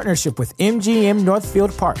in partnership with MGM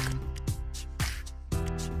Northfield Park.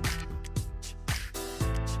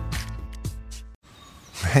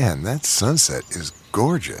 Man, that sunset is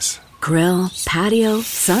gorgeous. Grill, patio,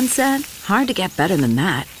 sunset. Hard to get better than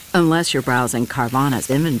that. Unless you're browsing Carvana's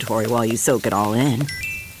inventory while you soak it all in.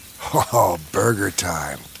 Oh, burger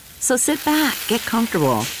time. So sit back, get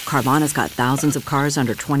comfortable. Carvana's got thousands of cars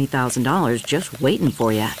under $20,000 just waiting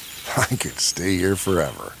for you. I could stay here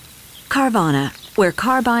forever. Carvana, where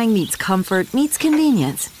car buying meets comfort meets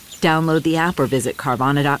convenience. Download the app or visit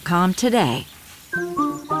Carvana.com today.